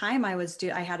 At that time, I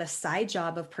had a side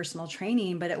job of personal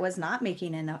training, but it was not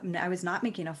making enough. I was not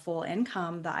making a full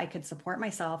income that I could support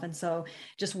myself. And so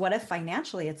just what if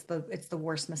financially it's the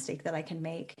worst mistake that I can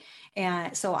make?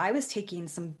 And so I was taking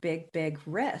some big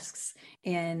risks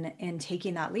in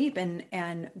taking that leap,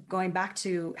 and going back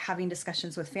to having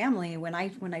discussions with family. When I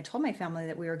told my family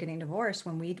that we were getting divorced,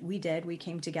 when we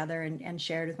came together and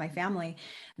shared with my family,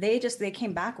 they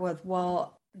came back with,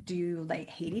 well, do you like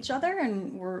hate each other?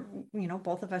 And we're, you know,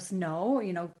 both of us know,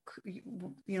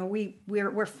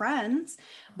 we're friends,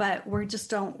 but we're just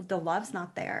the love's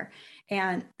not there.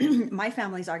 And my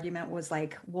family's argument was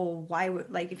like, well, why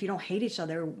would, like, if you don't hate each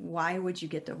other, why would you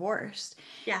get divorced?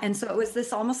 Yeah. And so it was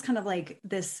this almost kind of like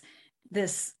this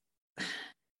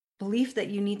belief that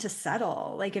you need to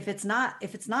settle. Like, if it's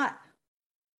not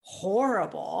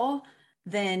horrible,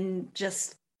 then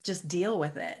just deal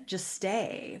with it, just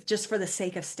stay, just for the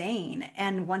sake of staying.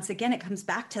 And once again, it comes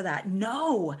back to that.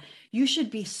 No, you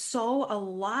should be so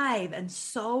alive and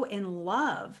so in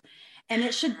love. And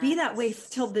it should be that way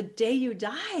till the day you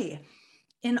die,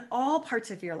 in all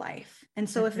parts of your life. And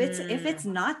so if it's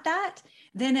not that,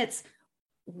 then it's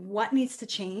what needs to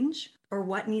change or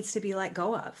what needs to be let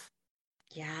go of.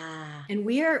 Yeah. And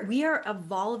we are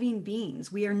evolving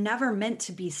beings. We are never meant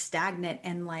to be stagnant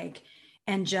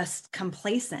and just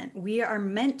complacent. We are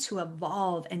meant to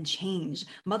evolve and change.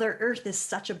 Mother Earth is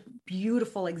such a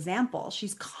beautiful example.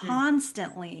 She's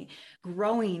constantly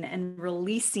growing and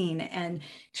releasing and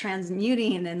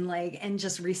transmuting and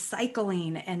just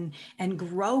recycling and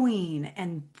growing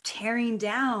and tearing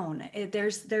down.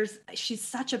 She's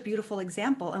such a beautiful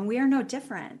example, and we are no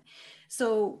different.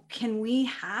 So can we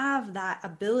have that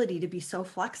ability to be so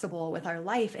flexible with our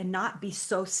life and not be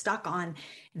so stuck on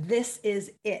this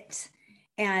is it?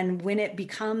 And when it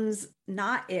becomes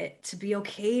not it, to be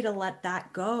okay to let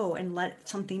that go and let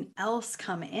something else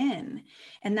come in.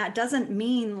 And that doesn't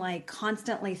mean like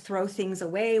constantly throw things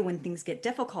away when things get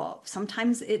difficult.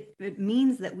 Sometimes it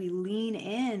means that we lean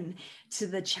in to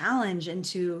the challenge and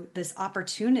to this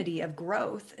opportunity of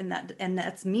growth. And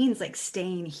that means like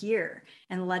staying here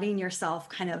and letting yourself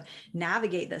kind of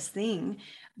navigate this thing.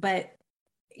 But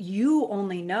you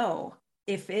only know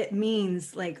if it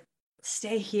means like,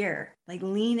 stay here, like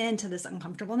lean into this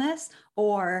uncomfortableness,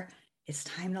 or it's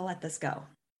time to let this go.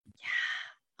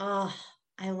 Yeah. Oh,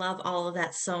 I love all of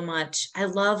that so much. I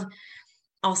love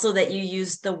also that you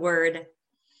used the word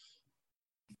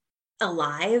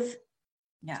alive.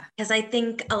 Yeah. Because I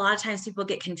think a lot of times people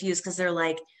get confused because they're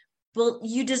like, well,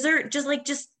 you deserve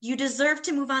you deserve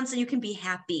to move on so you can be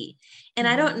happy. And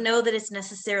I don't know that it's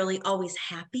necessarily always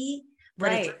happy.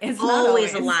 But it's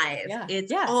always alive. Yeah.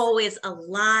 It's always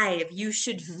alive. You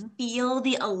should feel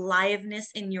the aliveness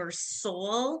in your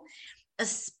soul,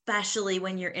 especially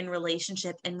when you're in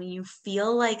relationship and when you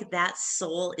feel like that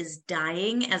soul is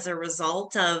dying as a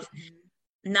result of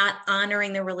not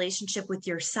honoring the relationship with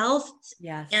yourself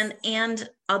and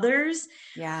others.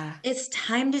 Yeah. It's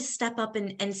time to step up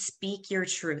and speak your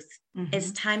truth.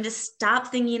 It's time to stop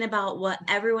thinking about what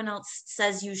everyone else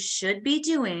says you should be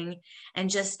doing and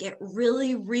just get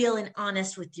really real and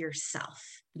honest with yourself.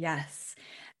 Yes.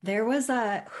 There was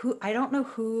I don't know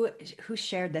who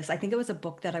shared this. I think it was a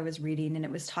book that I was reading, and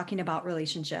it was talking about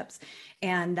relationships,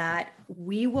 and that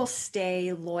we will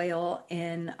stay loyal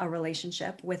in a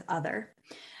relationship with other,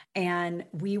 and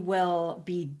we will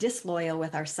be disloyal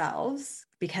with ourselves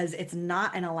because it's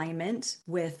not in alignment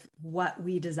with what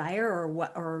we desire, or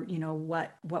what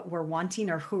we're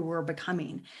wanting, or who we're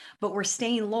becoming. But we're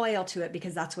staying loyal to it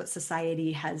because that's what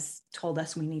society has told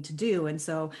us we need to do, and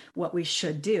so what we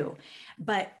should do.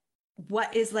 But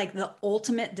what is like the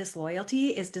ultimate disloyalty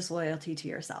is disloyalty to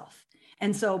yourself.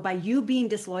 And so by you being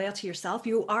disloyal to yourself,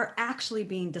 you are actually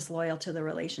being disloyal to the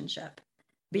relationship.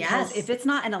 Because if Yes. it's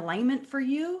not an alignment for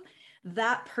you,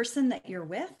 that person that you're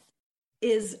with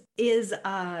is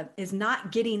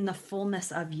not getting the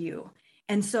fullness of you.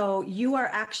 And so you are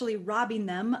actually robbing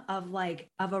them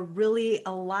of a really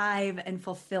alive and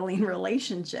fulfilling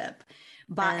relationship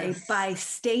Yes. by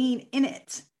staying in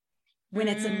it when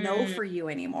it's a no Mm, for you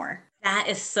anymore. that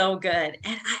is so good.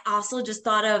 And I also just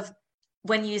thought of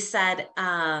when you said,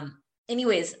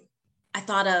 anyways, I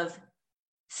thought of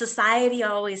society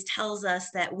always tells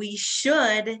us that we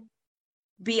should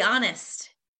be honest,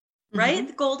 right? Mm-hmm.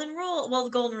 The golden rule. Well, the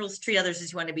golden rules treat others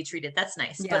as you want to be treated. That's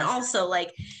nice. But Yes. also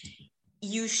like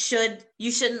you shouldn't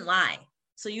lie.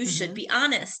 So you should Mm-hmm. be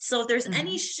honest. So if there's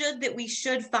any Mm-hmm. should that we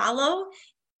should follow,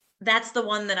 that's the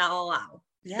one that I'll allow.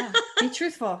 Yeah. Be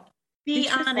truthful. Be Be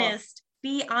truthful. honest.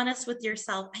 Be honest with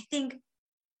yourself. I think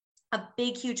a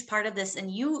big, huge part of this, and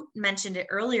you mentioned it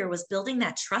earlier, was building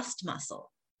that trust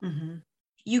muscle. Mm-hmm.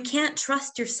 You can't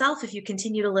trust yourself if you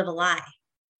continue to live a lie.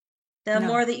 The No.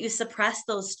 more that you suppress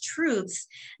those truths,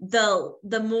 the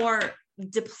more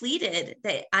depleted,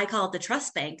 that I call it the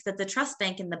trust bank, that the trust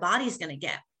bank in the body is going to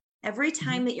get. Every Mm-hmm.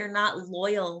 time that you're not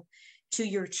loyal to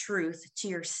your truth, to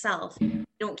yourself, you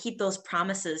don't keep those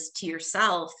promises to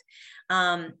yourself,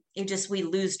 we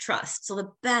lose trust. So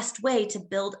the best way to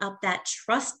build up that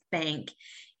trust bank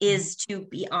is to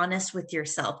be honest with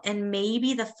yourself. And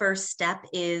maybe the first step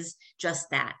is just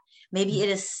that. Maybe it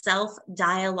is self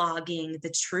dialoguing the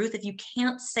truth. If you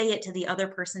can't say it to the other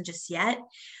person just yet,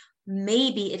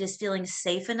 maybe it is feeling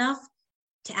safe enough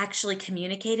to actually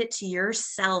communicate it to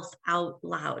yourself out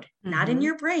loud, not in Mm-hmm.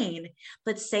 your brain,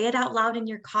 but say it out loud in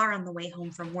your car on the way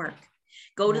home from work.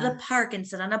 Go to the Yeah. park and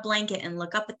sit on a blanket and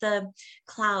look up at the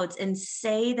clouds and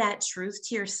say that truth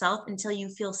to yourself until you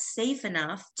feel safe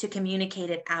enough to communicate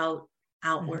it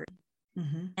outward. Mm-hmm.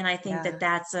 Mm-hmm. And I think that Yeah.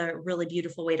 that's a really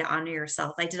beautiful way to honor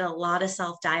yourself. I did a lot of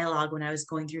self dialogue when I was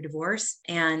going through divorce,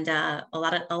 and a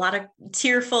lot of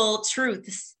tearful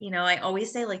truths. You know, I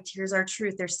always say like tears are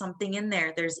truth. There's something in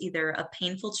there. There's either a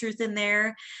painful truth in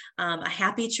there, a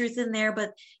happy truth in there,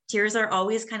 but tears are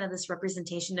always kind of this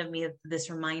representation of me, of this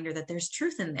reminder that there's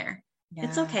truth in there.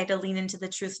 It's Yeah. okay to lean into the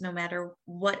truth no matter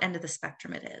what end of the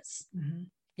spectrum it is. Mm-hmm.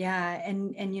 Yeah.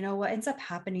 And you know what ends up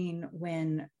happening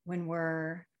when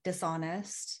we're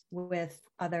dishonest with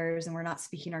others and we're not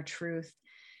speaking our truth,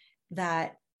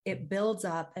 that it builds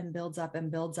up and builds up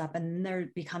and builds up. And then there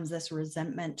becomes this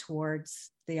resentment towards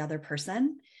the other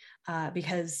person,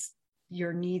 because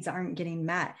your needs aren't getting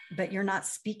met, but you're not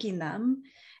speaking them.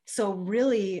 So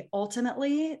really,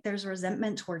 ultimately, there's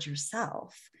resentment towards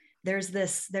yourself. There's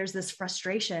this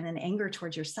frustration and anger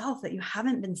towards yourself that you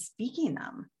haven't been speaking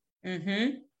them.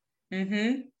 Mm-hmm.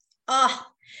 Mm-hmm. Oh,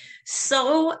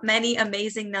 so many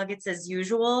amazing nuggets as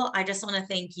usual. I just want to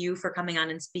thank you for coming on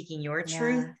and speaking your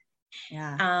truth.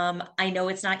 Yeah. Yeah. I know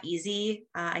it's not easy.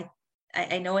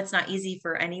 I know it's not easy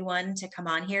for anyone to come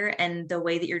on here, and the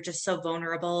way that you're just so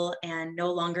vulnerable and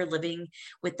no longer living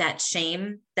with that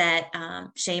shame,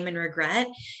 shame and regret.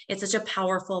 It's such a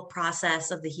powerful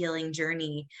process of the healing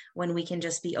journey when we can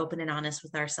just be open and honest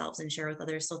with ourselves and share with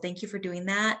others. So thank you for doing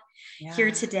that here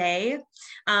Yeah. today.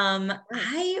 I'm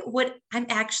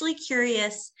actually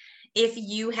curious if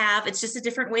you have, it's just a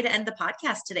different way to end the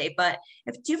podcast today, but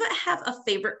do you have a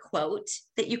favorite quote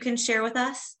that you can share with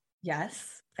us?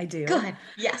 Yes, I do. Good.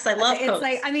 Yes, I love It's quotes.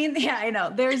 like, I mean, yeah, I know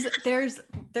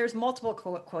there's multiple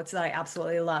quotes that I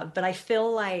absolutely love, but I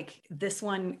feel like this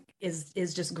one is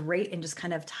just great and just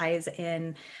kind of ties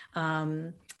in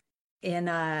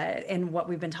in what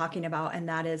we've been talking about. And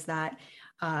that is that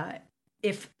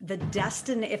if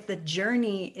the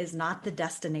journey is not the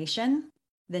destination,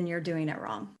 then you're doing it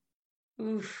wrong.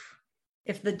 Oof.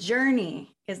 If the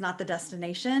journey is not the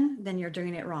destination, then you're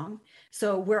doing it wrong.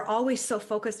 So we're always so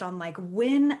focused on like,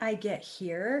 when I get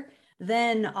here,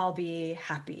 then I'll be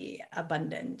happy,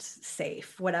 abundant,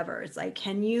 safe, whatever. It's like,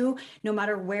 can you, no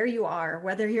matter where you are,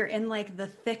 whether you're in like the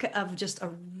thick of just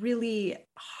a really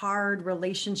hard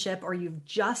relationship, or you've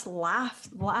just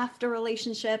left a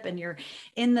relationship and you're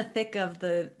in the thick of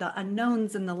the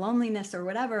unknowns and the loneliness or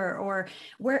whatever, or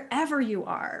wherever you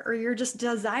are, or you're just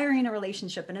desiring a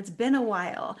relationship and it's been a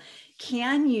while,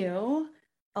 can you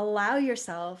allow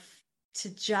yourself to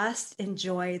just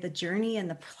enjoy the journey and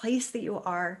the place that you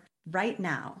are right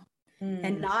now,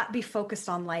 and not be focused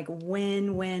on like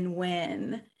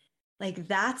when. Like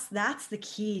that's the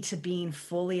key to being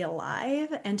fully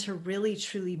alive and to really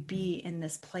truly be in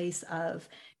this place of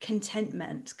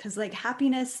contentment. Because like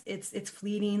happiness, it's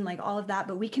fleeting, like all of that,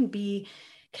 but we can be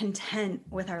content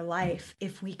with our life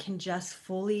if we can just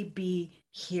fully be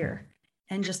here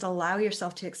and just allow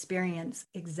yourself to experience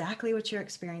exactly what you're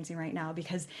experiencing right now,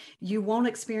 because you won't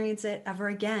experience it ever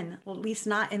again, well, at least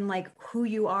not in like who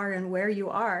you are and where you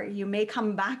are. You may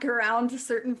come back around to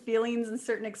certain feelings and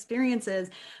certain experiences,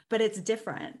 but it's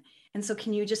different. And so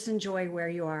can you just enjoy where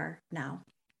you are now?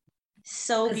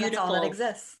 So beautiful. That's all that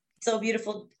exists. So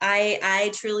beautiful.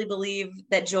 I truly believe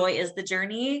that joy is the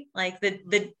journey. Like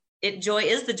joy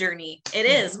is the journey. It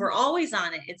is. We're always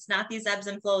on it. It's not these ebbs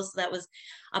and flows. So that was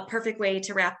a perfect way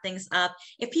to wrap things up.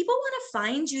 If people want to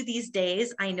find you these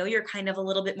days, I know you're kind of a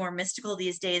little bit more mystical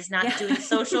these days, not doing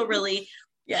social really.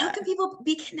 How can people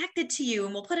be connected to you?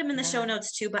 And we'll put them in the show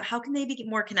notes too, but how can they be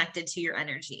more connected to your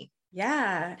energy?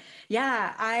 Yeah.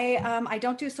 I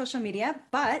don't do social media,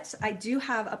 but I do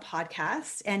have a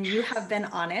podcast and you have been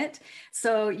on it.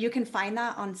 So you can find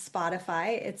that on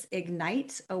Spotify. It's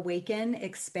Ignite, Awaken,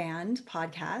 Expand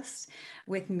podcast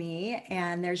with me.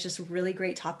 And there's just really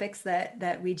great topics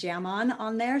that we jam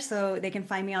on there. So they can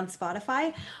find me on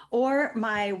Spotify or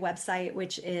my website,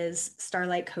 which is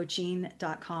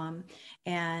starlightcoaching.com.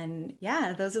 And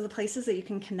yeah, those are the places that you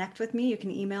can connect with me. You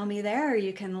can email me there, or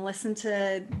you can listen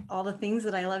to all the things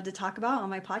that I love to talk about on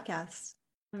my podcast.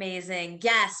 Amazing.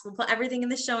 Yes, we'll put everything in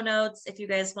the show notes. If you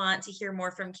guys want to hear more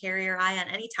from Carrie or I on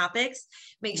any topics,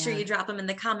 make sure you drop them in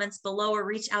the comments below or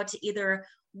reach out to either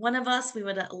one of us. We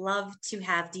would love to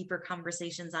have deeper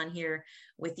conversations on here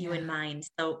with you in mind.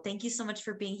 So thank you so much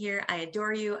for being here. I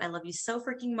adore you. I love you so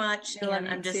freaking much. And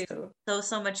I'm just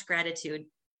so much gratitude.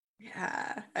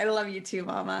 Yeah, I love you too,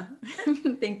 Mama.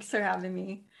 Thanks for having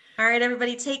me. All right,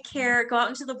 everybody, take care. Go out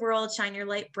into the world, shine your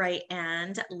light bright,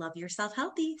 and love yourself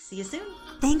healthy. See you soon.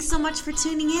 Thanks so much for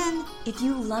tuning in. If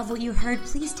you love what you heard,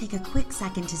 please take a quick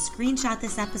second to screenshot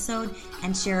this episode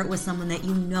and share it with someone that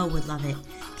you know would love it.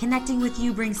 Connecting with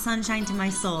you brings sunshine to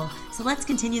my soul. So let's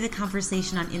continue the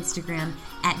conversation on Instagram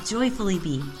at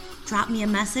JoyfullyBe. Drop me a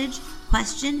message,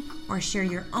 question, or share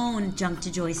your own Junk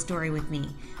to Joy story with me.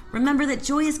 Remember that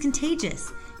joy is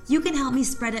contagious. You can help me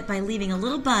spread it by leaving a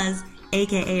little buzz,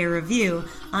 aka a review,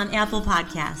 on Apple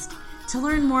Podcast. To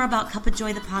learn more about Cup of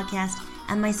Joy the podcast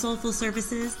and my soulful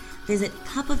services, visit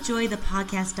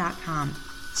cupofjoythepodcast.com.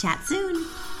 Chat soon.